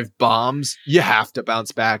 5 bombs, you have to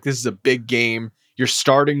bounce back. This is a big game. You're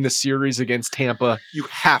starting the series against Tampa. You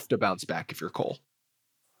have to bounce back if you're Cole.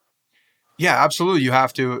 Yeah, absolutely. You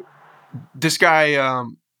have to. This guy,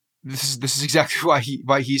 this is exactly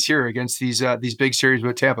why he's here against these big series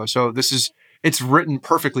with Tampa. So it's written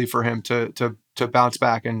perfectly for him to bounce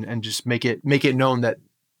back and just make it known that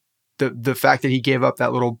the fact that he gave up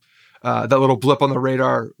that little blip on the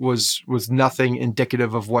radar was nothing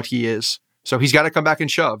indicative of what he is. So he's got to come back and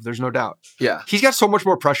shove. There's no doubt. Yeah, he's got so much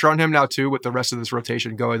more pressure on him now too, with the rest of this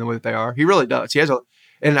rotation going the way that they are. He really does. He has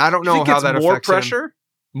and I don't know how that affects him.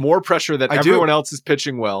 More pressure that everyone else is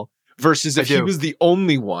pitching well versus if he was the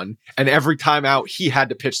only one and every time out he had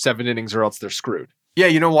to pitch 7 innings or else they're screwed. Yeah,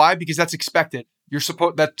 you know why? Because that's expected.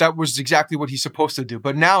 That was exactly what he's supposed to do.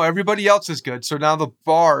 But now everybody else is good, so now the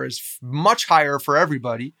bar is much higher for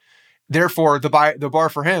everybody. Therefore, the bar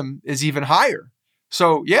for him is even higher.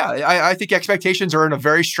 So yeah, I think expectations are in a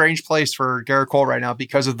very strange place for Garrett Cole right now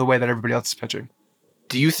because of the way that everybody else is pitching.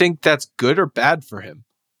 Do you think that's good or bad for him?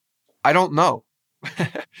 I don't know.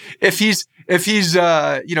 if he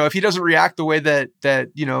doesn't react the way that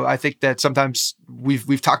I think that sometimes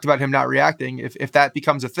we've talked about him not reacting. If that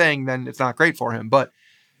becomes a thing, then it's not great for him. But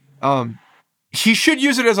he should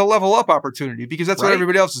use it as a level up opportunity because that's what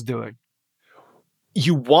everybody else is doing.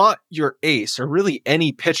 You want your ace or really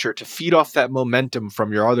any pitcher to feed off that momentum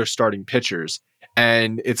from your other starting pitchers.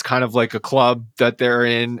 And it's kind of like a club that they're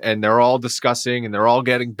in and they're all discussing and they're all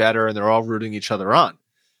getting better and they're all rooting each other on.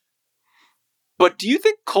 But do you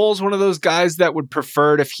think Cole's one of those guys that would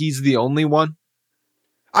prefer it if he's the only one?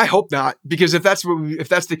 I hope not, because if that's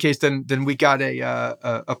the case, then we got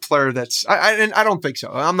a player that's and I don't think so.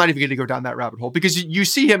 I'm not even going to go down that rabbit hole because you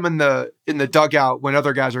see him in the dugout when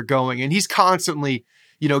other guys are going, and he's constantly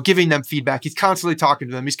giving them feedback. He's constantly talking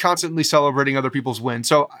to them. He's constantly celebrating other people's wins.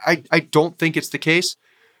 So I don't think it's the case,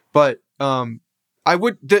 but I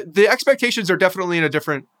would. The expectations are definitely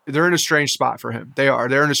they're in a strange spot for him.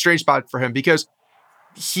 They're in a strange spot for him because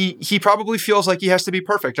he probably feels like he has to be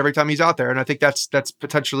perfect every time he's out there. And I think that's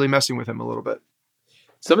potentially messing with him a little bit.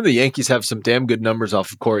 Some of the Yankees have some damn good numbers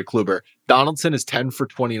off of Corey Kluber. Donaldson is 10 for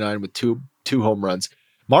 29 with two home runs.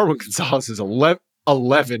 Marwin Gonzalez is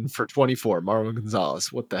 11 for 24. Marwin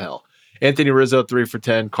Gonzalez, what the hell? Anthony Rizzo, 3 for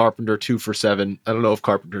 10. Carpenter, 2 for 7. I don't know if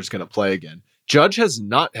Carpenter's going to play again. Judge has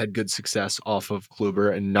not had good success off of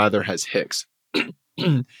Kluber, and neither has Hicks.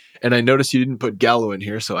 And I noticed you didn't put Gallo in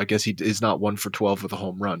here, so I guess he is not 1 for 12 with a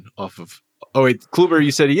home run off of. Oh wait, Kluber,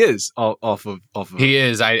 you said he is off of. He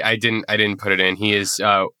is. I didn't put it in. He is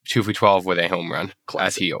 2 for 12 with a home run,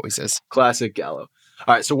 as he always is. Classic Gallo.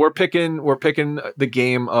 All right, so we're picking the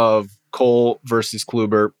game of Cole versus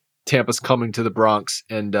Kluber. Tampa's coming to the Bronx,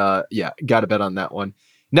 and got to bet on that one.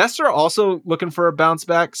 Nestor also looking for a bounce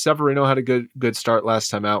back. Severino had a good start last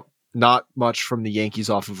time out. Not much from the Yankees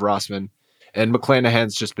off of Rossman. And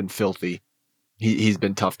McClanahan's just been filthy. He's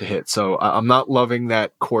been tough to hit. So I'm not loving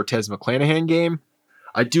that Cortez McClanahan game.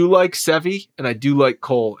 I do like Sevy, and I do like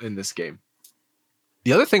Cole in this game.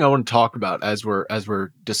 The other thing I want to talk about as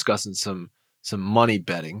we're discussing some money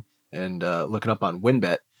betting and looking up on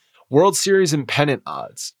WinBet, World Series and pennant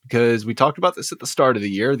odds, because we talked about this at the start of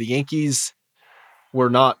the year. The Yankees were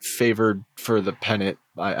not favored for the pennant.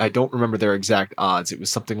 I don't remember their exact odds. It was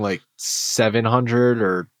something like 700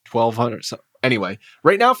 or 1,200. So anyway,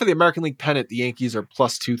 right now for the American League pennant, the Yankees are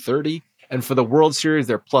plus 230, And for the World Series,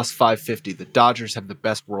 they're plus 550. The Dodgers have the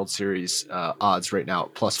best World Series odds right now,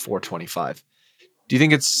 plus 425. Do you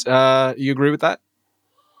think it's you agree with that?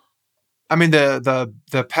 I mean,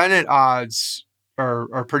 the pennant odds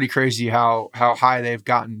are pretty crazy how high they've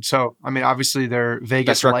gotten. So I mean, obviously they're Vegas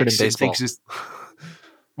best record likes in baseball. Thinks it's,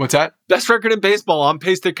 what's that? Best record in baseball. On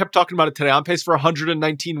pace. They kept talking about it today. On pace for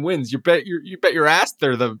 119 wins. You bet your ass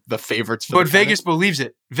they're the favorites. But Vegas believes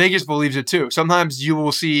it. Vegas believes it too. Sometimes you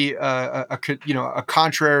will see a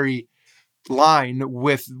contrary line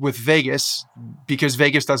with Vegas because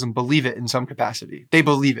Vegas doesn't believe it in some capacity. They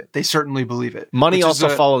believe it. They certainly believe it. Money also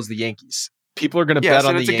follows the Yankees. People are going to bet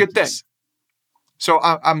on the Yankees. It's a good thing. So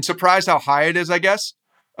I'm surprised how high it is, I guess,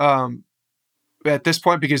 at this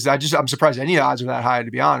point, because I'm surprised any odds are that high,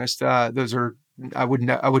 to be honest. I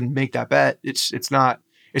wouldn't make that bet. It's not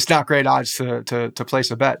great odds to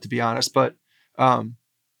place a bet, to be honest, but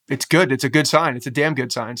it's good. It's a good sign. It's a damn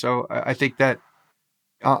good sign. So I think that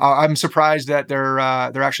I'm surprised that they're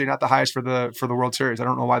actually not the highest for the World Series. I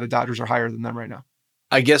don't know why the Dodgers are higher than them right now.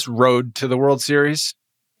 I guess road to the World Series.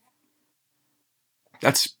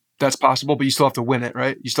 That's possible, but you still have to win it,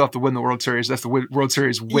 right? You still have to win the World Series. That's the World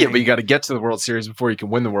Series winning. Yeah, but you got to get to the World Series before you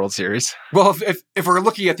can win the World Series. Well, if we're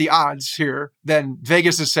looking at the odds here, then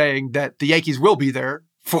Vegas is saying that the Yankees will be there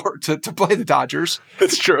to play the Dodgers.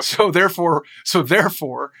 That's true. So therefore,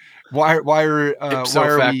 why are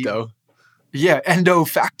facto? Endo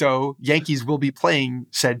facto, Yankees will be playing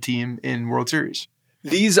said team in World Series.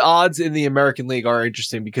 These odds in the American League are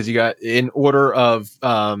interesting because you got in order of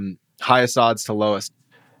highest odds to lowest.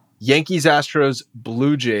 Yankees, Astros,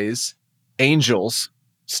 Blue Jays, Angels.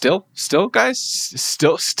 Still, guys?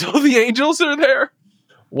 Still the Angels are there.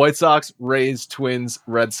 White Sox, Rays, Twins,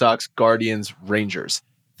 Red Sox, Guardians, Rangers.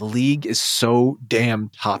 The league is so damn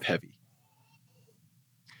top heavy.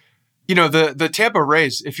 You know, the Tampa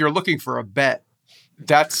Rays, if you're looking for a bet,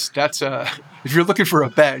 that's if you're looking for a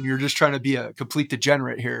bet and you're just trying to be a complete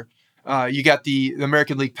degenerate here, you got the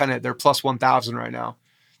American League pennant. They're plus 1,000 right now.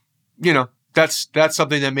 You know, that's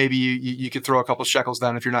something that maybe you could throw a couple shekels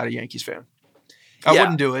down if you're not a Yankees fan. I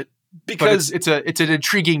wouldn't do it because it's an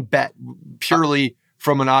intriguing bet purely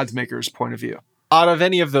from an odds maker's point of view. Out of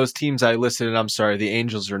any of those teams I listed, and I'm sorry, the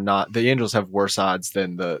Angels are not. The Angels have worse odds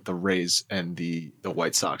than the Rays and the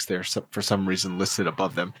White Sox. They're for some reason listed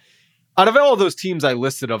above them. Out of all those teams I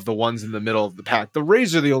listed of the ones in the middle of the pack, the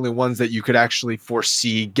Rays are the only ones that you could actually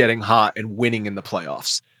foresee getting hot and winning in the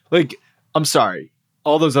playoffs. Like, I'm sorry.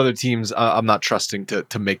 All those other teams, I'm not trusting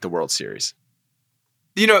to make the World Series.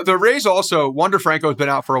 You know, the Rays also, Wander Franco's been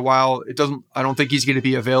out for a while. I don't think he's going to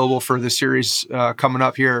be available for the series coming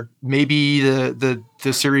up here. Maybe the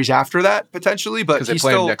series after that, potentially. But because they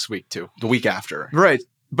play him next week, too. The week after. Right.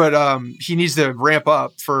 But he needs to ramp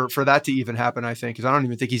up for that to even happen, I think, because I don't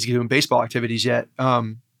even think he's doing baseball activities yet.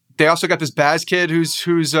 They also got this Baz kid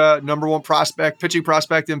who's number one pitching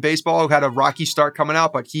prospect in baseball, who had a rocky start coming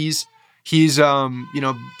out, but he's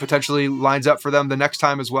potentially lines up for them the next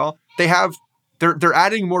time as well. They're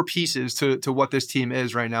adding more pieces to what this team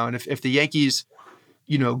is right now. And if the Yankees,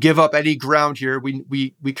 give up any ground here,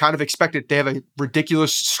 we kind of expect it. They have a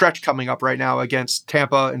ridiculous stretch coming up right now against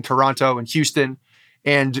Tampa and Toronto and Houston.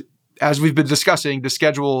 And as we've been discussing, the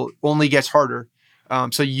schedule only gets harder.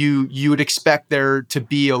 So you would expect there to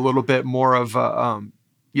be a little bit more of a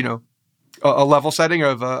level setting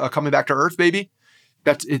of a coming back to earth, maybe.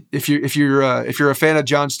 That's it. If you're a fan of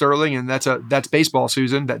John Sterling, and that's baseball,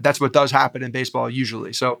 Susan, that's what does happen in baseball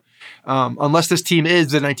usually. So unless this team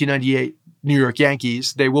is the 1998 New York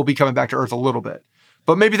Yankees, they will be coming back to earth a little bit.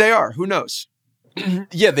 But maybe they are. Who knows?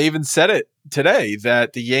 Yeah, they even said it today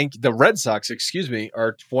that the Red Sox,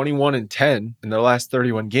 are 21-10 in their last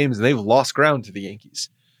 31 games, and they've lost ground to the Yankees.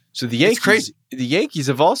 So the Yankees, crazy. The Yankees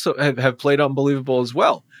have also have played unbelievable as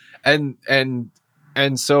well, and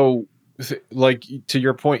so. Like, to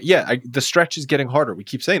your point, the stretch is getting harder. We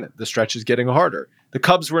keep saying it. The stretch is getting harder. The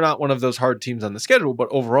Cubs were not one of those hard teams on the schedule, but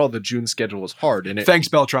overall, the June schedule was hard. And thanks,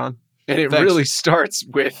 Beltran. And it really starts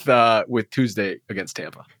with Tuesday against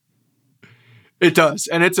Tampa. It does,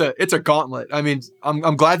 and it's a gauntlet. I mean,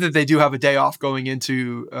 I'm glad that they do have a day off going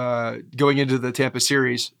into the Tampa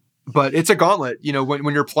series, but it's a gauntlet.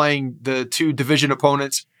 When you're playing the two division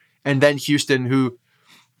opponents, and then Houston,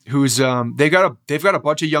 who's they've got a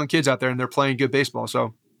bunch of young kids out there and they're playing good baseball.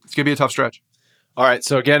 So it's going to be a tough stretch. All right.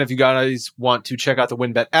 So again, if you guys want to check out the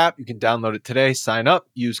WynnBET app, you can download it today, sign up,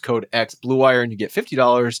 use code XBlueWire, and you get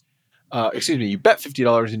 $50. You bet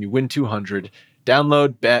 $50 and you win $200.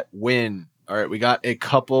 Download, bet, win. All right. We got a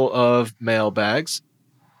couple of mailbags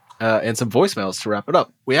and some voicemails to wrap it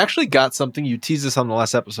up. We actually got something. You teased this on the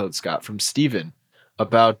last episode, Scott, from Steven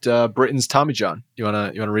about Britain's Tommy John. You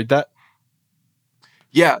wanna read that?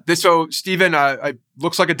 Yeah. So Steven, I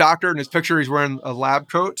looks like a doctor in his picture. He's wearing a lab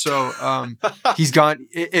coat. So he's gone.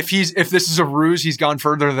 If this is a ruse, he's gone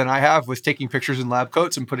further than I have with taking pictures in lab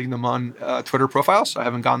coats and putting them on Twitter profiles. I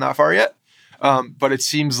haven't gone that far yet. But it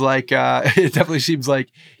seems like it definitely seems like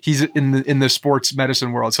he's in the sports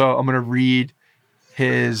medicine world. So I'm going to read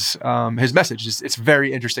his message. It's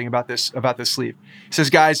very interesting about this sleeve. It says,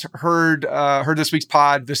 guys, heard this week's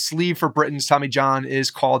pod. The sleeve for Britain's Tommy John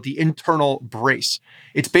is called the internal brace.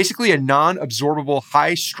 It's basically a non-absorbable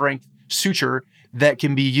high-strength suture that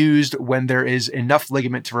can be used when there is enough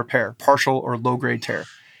ligament to repair partial or low-grade tear.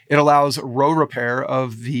 It allows row repair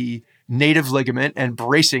of the native ligament and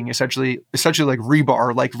bracing, essentially like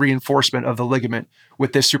rebar, like reinforcement of the ligament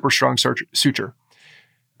with this super strong suture.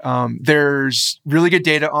 There's really good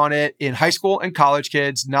data on it in high school and college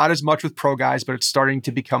kids, not as much with pro guys, but it's starting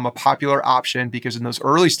to become a popular option because in those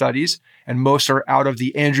early studies, and most are out of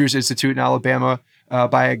the Andrews Institute in Alabama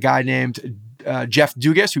by a guy named Jeff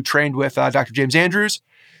Dugas, who trained with Dr. James Andrews.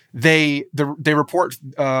 They report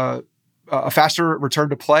a faster return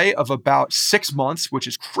to play of about 6 months, which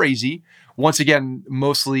is crazy. Once again,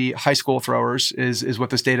 mostly high school throwers is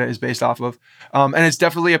what this data is based off of. And it's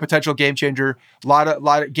definitely a potential game changer,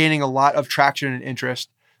 gaining a lot of traction and interest.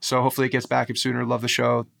 So hopefully it gets back up sooner. Love the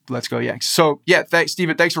show. Let's go Yanks. So yeah, thanks,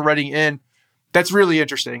 Steven. Thanks for writing in. That's really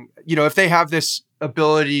interesting. If they have this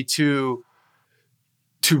ability to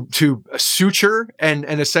suture and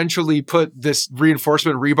essentially put this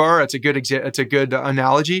reinforcement rebar, that's a good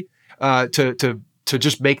analogy. To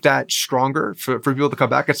just make that stronger for people to come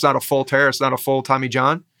back. It's not a full tear. It's not a full Tommy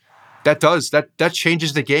John. That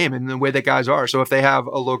changes the game and the way that guys are. So if they have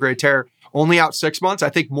a low grade tear only out 6 months, I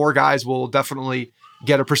think more guys will definitely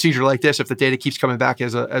get a procedure like this if the data keeps coming back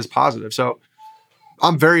as positive. So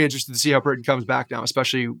I'm very interested to see how Britton comes back now,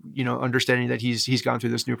 especially, understanding that he's gone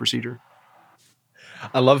through this new procedure.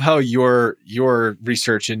 I love how your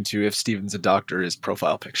research into if Steven's a doctor is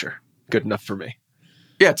profile picture. Good enough for me.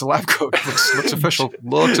 Yeah, it's a lab coat. Looks official.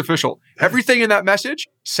 Looks official. Everything in that message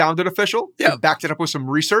sounded official. Yeah. Backed it up with some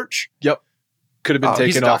research. Yep. Could have been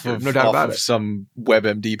taken off of, no doubt about it. Some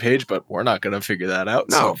WebMD page, but we're not going to figure that out.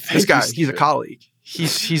 No, so he's a colleague.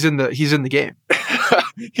 He's in the game.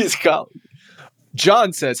 He's a colleague.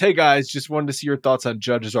 John says, "Hey guys, just wanted to see your thoughts on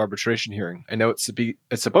Judge's arbitration hearing. I know it's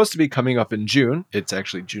supposed to be coming up in June. It's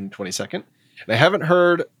actually June 22nd, and I haven't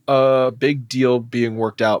heard a big deal being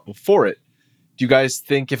worked out before it. Do you guys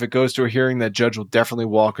think if it goes to a hearing that Judge will definitely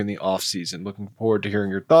walk in the offseason? Looking forward to hearing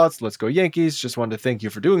your thoughts. Let's go Yankees. Just wanted to thank you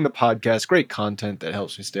for doing the podcast. Great content that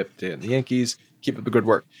helps me stay up to date on the Yankees. Keep up the good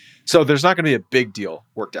work." So there's not going to be a big deal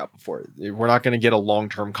worked out before it. We're not going to get a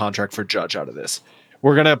long-term contract for Judge out of this.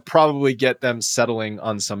 We're going to probably get them settling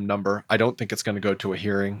on some number. I don't think it's going to go to a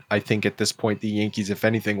hearing. I think at this point, the Yankees, if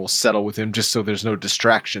anything, will settle with him just so there's no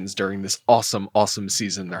distractions during this awesome, awesome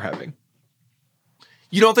season they're having.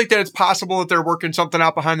 You don't think that it's possible that they're working something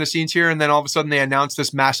out behind the scenes here, and then all of a sudden they announce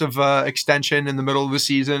this massive extension in the middle of the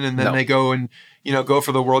season, and then they go and go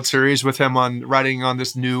for the World Series with him riding on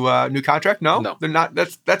this new contract? No, they're not.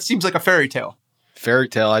 That seems like a fairy tale. Fairy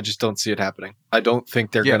tale. I just don't see it happening. I don't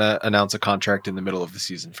think they're going to announce a contract in the middle of the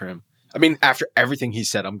season for him. I mean, after everything he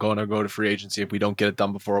said, I'm going to go to free agency if we don't get it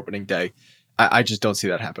done before opening day. I just don't see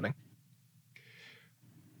that happening.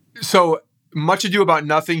 So much ado about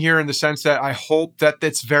nothing here in the sense that I hope that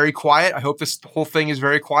it's very quiet. I hope this whole thing is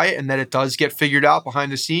very quiet and that it does get figured out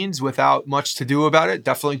behind the scenes without much to do about it.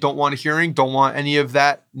 Definitely don't want a hearing. Don't want any of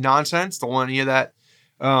that nonsense. Don't want any of that.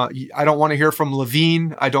 I don't want to hear from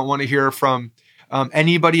Levine. I don't want to hear from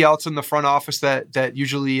anybody else in the front office that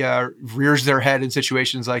usually rears their head in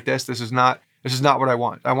situations like this. This is not what I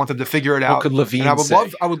want. I want them to figure it out. What could Levine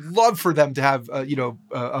say? I would love for them to have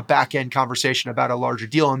a back end conversation about a larger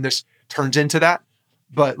deal, and this turns into that.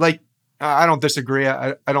 But I don't disagree.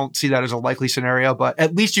 I don't see that as a likely scenario. But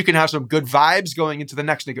at least you can have some good vibes going into the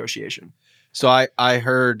next negotiation. So I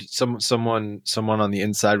heard someone on the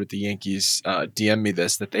inside with the Yankees DM me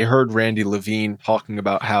this, that they heard Randy Levine talking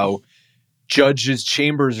about how Judge's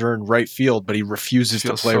chambers are in right field, but he refuses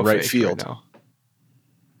to play right field. Right now.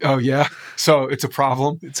 Oh yeah, so it's a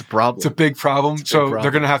problem. It's a problem. It's a big problem.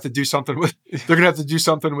 They're going to have to do something with. They're going to have to do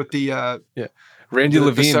something with the. Randy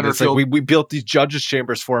Levine. Center it's field. like we built these Judge's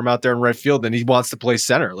chambers for him out there in right field, and he wants to play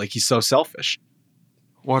center. Like, he's so selfish.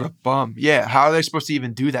 What a bum. Yeah, how are they supposed to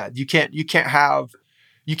even do that? You can't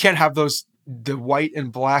have those the white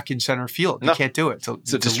and black in center field. You can't do it.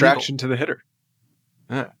 It's a distraction to the hitter.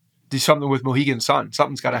 Yeah. Do something with Mohegan Sun.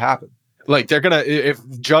 Something's got to happen. Like, they're gonna, if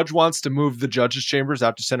Judge wants to move the Judge's chambers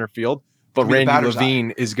out to center field, But Randy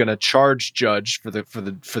Levine is going to charge Judge for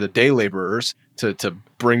the day laborers to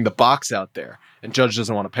bring the box out there, and Judge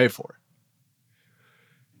doesn't want to pay for it.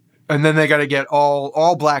 And then they got to get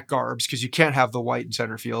all black garbs because you can't have the white in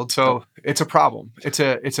center field. So it's a problem. It's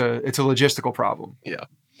a logistical problem. Yeah.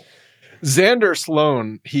 Xander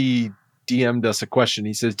Sloan, he DM'd us a question.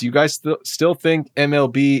 He says, "Do you guys still think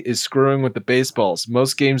MLB is screwing with the baseballs?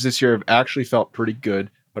 Most games this year have actually felt pretty good,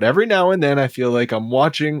 but every now and then I feel like I'm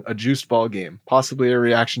watching a juiced ball game, possibly a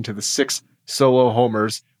reaction to the 6 solo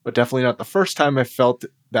homers, but definitely not the first time I felt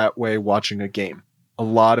that way watching a game." A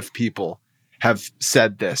lot of people have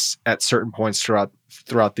said this at certain points throughout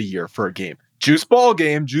the year for a game. Juice ball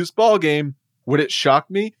game. Would it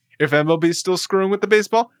shock me if MLB is still screwing with the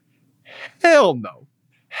baseball? Hell no.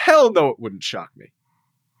 Hell no, it wouldn't shock me.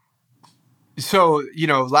 So,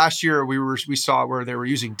 last year we saw where they were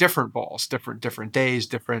using different balls, different days,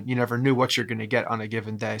 you never knew what you're going to get on a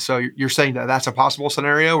given day. So you're saying that that's a possible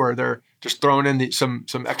scenario where they're just throwing in some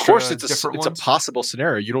extra Of course it's a possible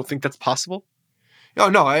scenario. You don't think that's possible?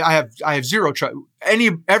 No, I have zero trust.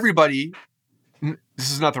 Everybody,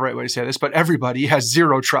 this is not the right way to say this, but everybody has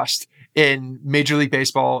zero trust in Major League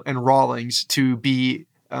Baseball and Rawlings to be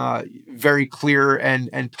very clear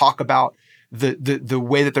and talk about the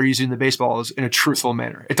way that they're using the baseballs in a truthful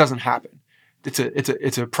manner. It doesn't happen.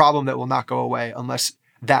 It's a problem that will not go away unless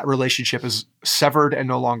that relationship is severed and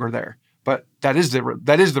no longer there. But that is the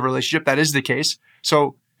relationship. That is the case.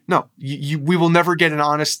 So no, we will never get an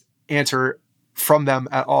honest answer from them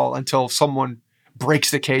at all until someone breaks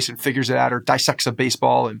the case and figures it out or dissects a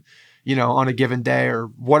baseball and, on a given day or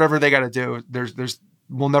whatever they got to do.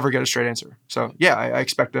 We'll never get a straight answer. So yeah, I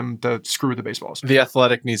expect them to screw with the baseballs. The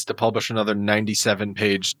Athletic needs to publish another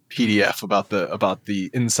 97-page PDF about the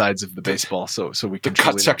insides of the baseball, so we can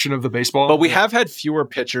cut section of the baseball. But we have had fewer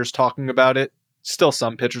pitchers talking about it. Still,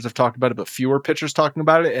 some pitchers have talked about it, but fewer pitchers talking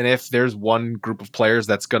about it. And if there's one group of players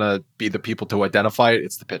that's gonna be the people to identify it,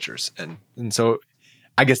 it's the pitchers. And so,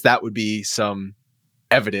 I guess that would be some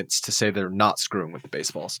evidence to say they're not screwing with the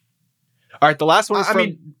baseballs. All right, the last one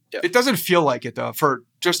is it doesn't feel like it though. For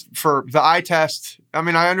the eye test,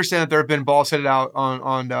 I understand that there have been balls hit out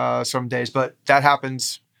on some days, but that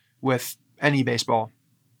happens with any baseball.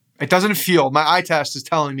 It doesn't feel. My eye test is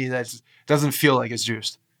telling me that it doesn't feel like it's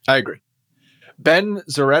juiced. I agree. Ben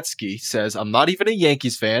Zaretsky says, "I'm not even a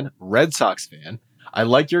Yankees fan, Red Sox fan. I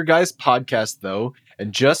like your guys' podcast though,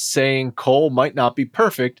 and just saying Cole might not be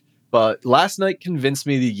perfect, but last night convinced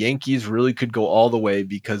me the Yankees really could go all the way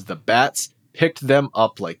because the bats picked them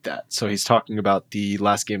up like that." So he's talking about the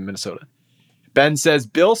last game in Minnesota. Ben says,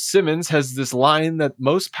 "Bill Simmons has this line that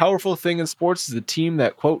most powerful thing in sports is a team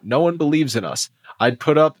that, quote, no one believes in us. I'd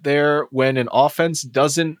put up there when an offense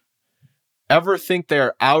doesn't ever think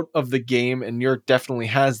they're out of the game, and New York definitely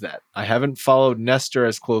has that. I haven't followed Nestor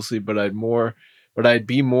as closely, but I'd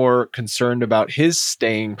be more concerned about his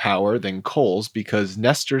staying power than Cole's because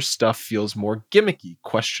Nestor's stuff feels more gimmicky, ?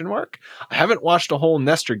 I haven't watched a whole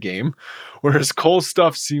Nestor game, whereas Cole's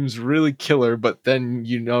stuff seems really killer, but then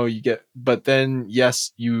you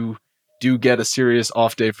do get a serious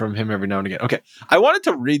off day from him every now and again." Okay. I wanted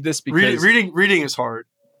to read this because reading is hard.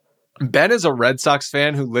 Ben is a Red Sox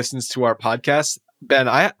fan who listens to our podcast. Ben,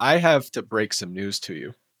 I have to break some news to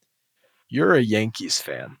you. You're a Yankees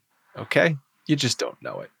fan, okay? You just don't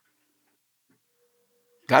know it.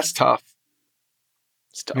 That's tough.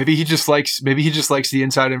 It's tough. Maybe he just likes the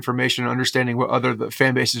inside information and understanding what the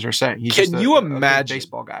fan bases are saying. He's Can you imagine a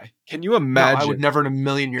baseball guy? Can you imagine? No, I would never in a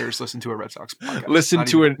million years listen to a Red Sox podcast. Listen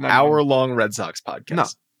to an hour-long Red Sox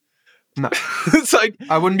podcast. No. It's like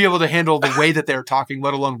I wouldn't be able to handle the way that they're talking,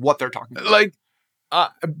 let alone what they're talking about. Like,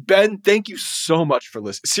 Ben, thank you so much for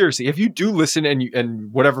listening. Seriously, if you do listen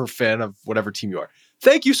and whatever fan of whatever team you are,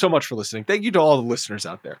 thank you so much for listening. Thank you to all the listeners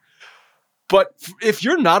out there. But if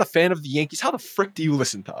you're not a fan of the Yankees, how the frick do you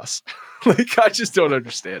listen to us? Like, I just don't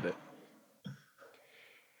understand it.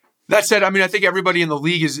 That said, I think everybody in the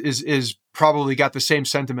league is probably got the same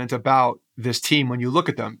sentiment about this team when you look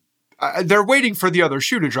at them. They're waiting for the other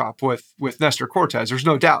shoe to drop with Nestor Cortes. There's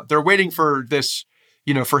no doubt. They're waiting for this,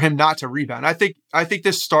 for him not to rebound. I think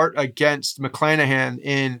this start against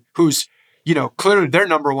McClanahan who's, clearly their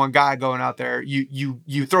number one guy going out there.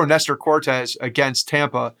 You throw Nestor Cortes against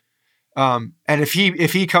Tampa, and if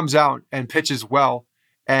he comes out and pitches well,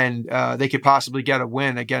 and they could possibly get a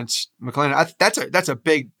win against McClanahan,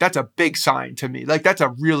 that's a big sign to me. Like that's a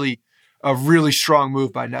really strong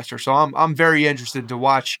move by Nestor. So I'm very interested to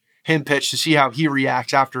watch him pitch to see how he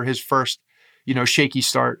reacts after his first, shaky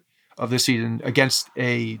start. of this season against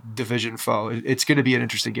a division foe. It's going to be an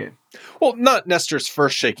interesting game. Well, not Nestor's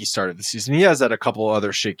first shaky start of the season. He has had a couple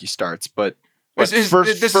other shaky starts, but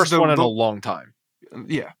first one in a long time.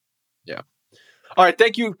 Yeah. Yeah. All right.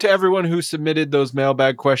 Thank you to everyone who submitted those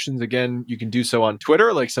mailbag questions. Again, you can do so on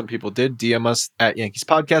Twitter, like some people did. DM us at Yankees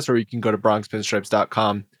Podcast, or you can go to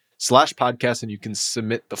bronxpinstripes.com/podcast and you can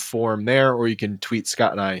submit the form there, or you can tweet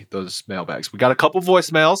Scott and I those mailbags. We got a couple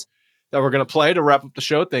voicemails that we're going to play to wrap up the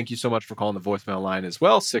show. Thank you so much for calling the voicemail line as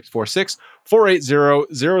well.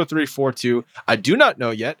 646-480-0342. I do not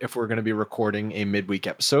know yet if we're going to be recording a midweek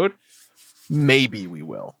episode. Maybe we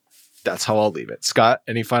will. That's how I'll leave it. Scott,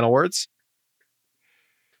 any final words?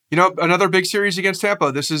 Another big series against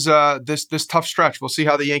Tampa. This is this tough stretch. We'll see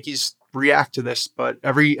how the Yankees react to this. But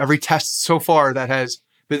every test so far that has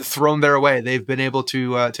been thrown their way, they've been able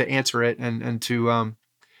to answer it and to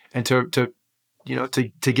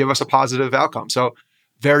give us a positive outcome. So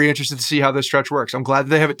very interested to see how this stretch works. I'm glad that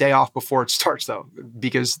they have a day off before it starts, though,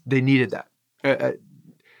 because they needed that. A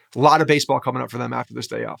lot of baseball coming up for them after this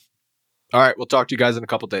day off. All right. We'll talk to you guys in a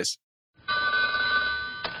couple days.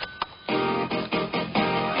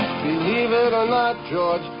 Believe it or not,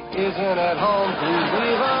 George isn't at home. Please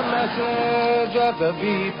leave a message at the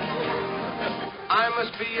beep. I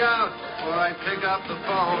must be out before I pick up the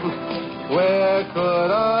phone. Where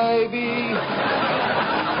could I be?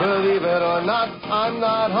 Believe it or not, I'm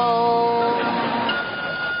not home.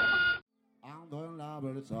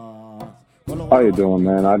 How you doing,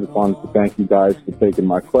 man? I just wanted to thank you guys for taking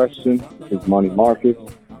my question. It's Money Marcus.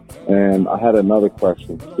 And I had another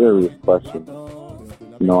question, serious question.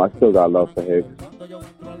 I still got love for Hicks.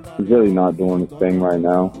 He's really not doing his thing right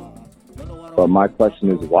now. But my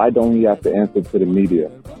question is, why don't he have to answer to the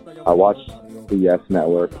media? I watch the Yes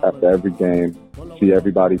Network after every game, see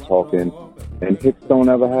everybody talking, and Hicks don't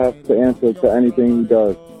ever have to answer to anything he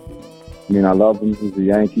does. I mean, I love him. He's a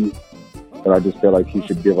Yankee. But I just feel like he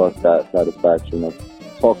should give us that satisfaction of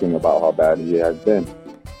talking about how bad he has been.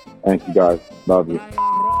 Thank you, guys. Love you.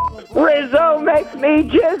 Rizzo makes me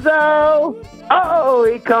jizzo. Oh,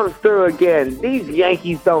 he comes through again. These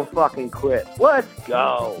Yankees don't fucking quit. Let's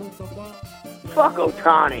go. Fuck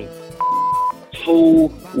Ohtani.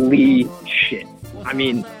 Holy shit. I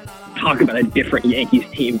mean, talk about a different Yankees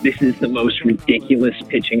team. This is the most ridiculous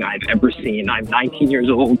pitching I've ever seen. I'm 19 years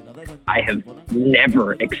old. I have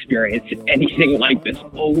never experienced anything like this.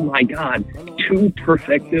 Oh my God. 2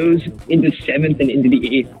 perfectos into 7th and into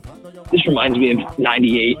the 8th. This reminds me of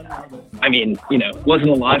 98. I mean, wasn't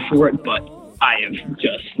alive for it, but I am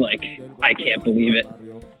just I can't believe it.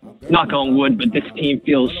 Knock on wood, but this team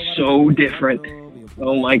feels so different.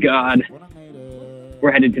 Oh my God.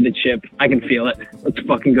 We're headed to the chip. I can feel it. Let's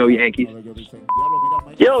fucking go, Yankees.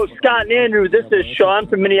 Yo, Scott and Andrew, this is Sean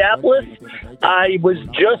from Minneapolis. I was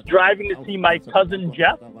just driving to see my cousin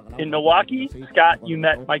Jeff in Milwaukee. Scott, you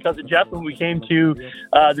met my cousin Jeff when we came to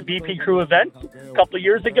the BP Crew event a couple of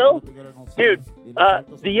years ago. Dude,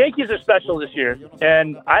 the Yankees are special this year,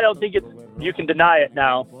 and I don't think you can deny it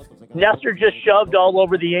now. Nestor just shoved all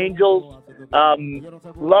over the Angels. Love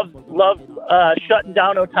shutting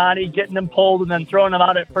down Ohtani, getting him pulled, and then throwing him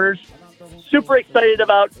out at first. Super excited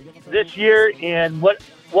about this year and what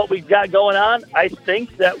we've got going on. I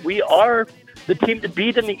think that we are the team to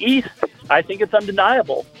beat in the East. I think it's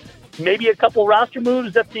undeniable. Maybe a couple roster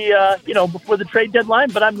moves at the before the trade deadline,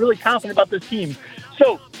 but I'm really confident about this team.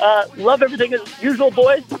 So love everything as usual,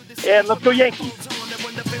 boys, and let's go Yankees.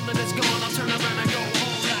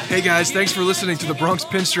 Hey guys, thanks for listening to the Bronx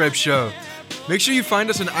Pinstripe Show. Make sure you find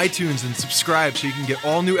us on iTunes and subscribe so you can get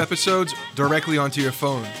all new episodes directly onto your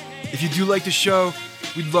phone. If you do like the show,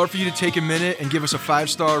 we'd love for you to take a minute and give us a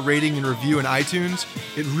 5-star rating and review in iTunes.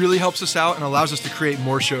 It really helps us out and allows us to create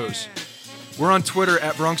more shows. We're on Twitter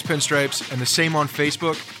at Bronx Pinstripes and the same on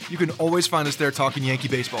Facebook. You can always find us there talking Yankee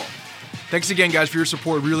baseball. Thanks again, guys, for your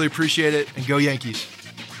support. Really appreciate it, and go Yankees.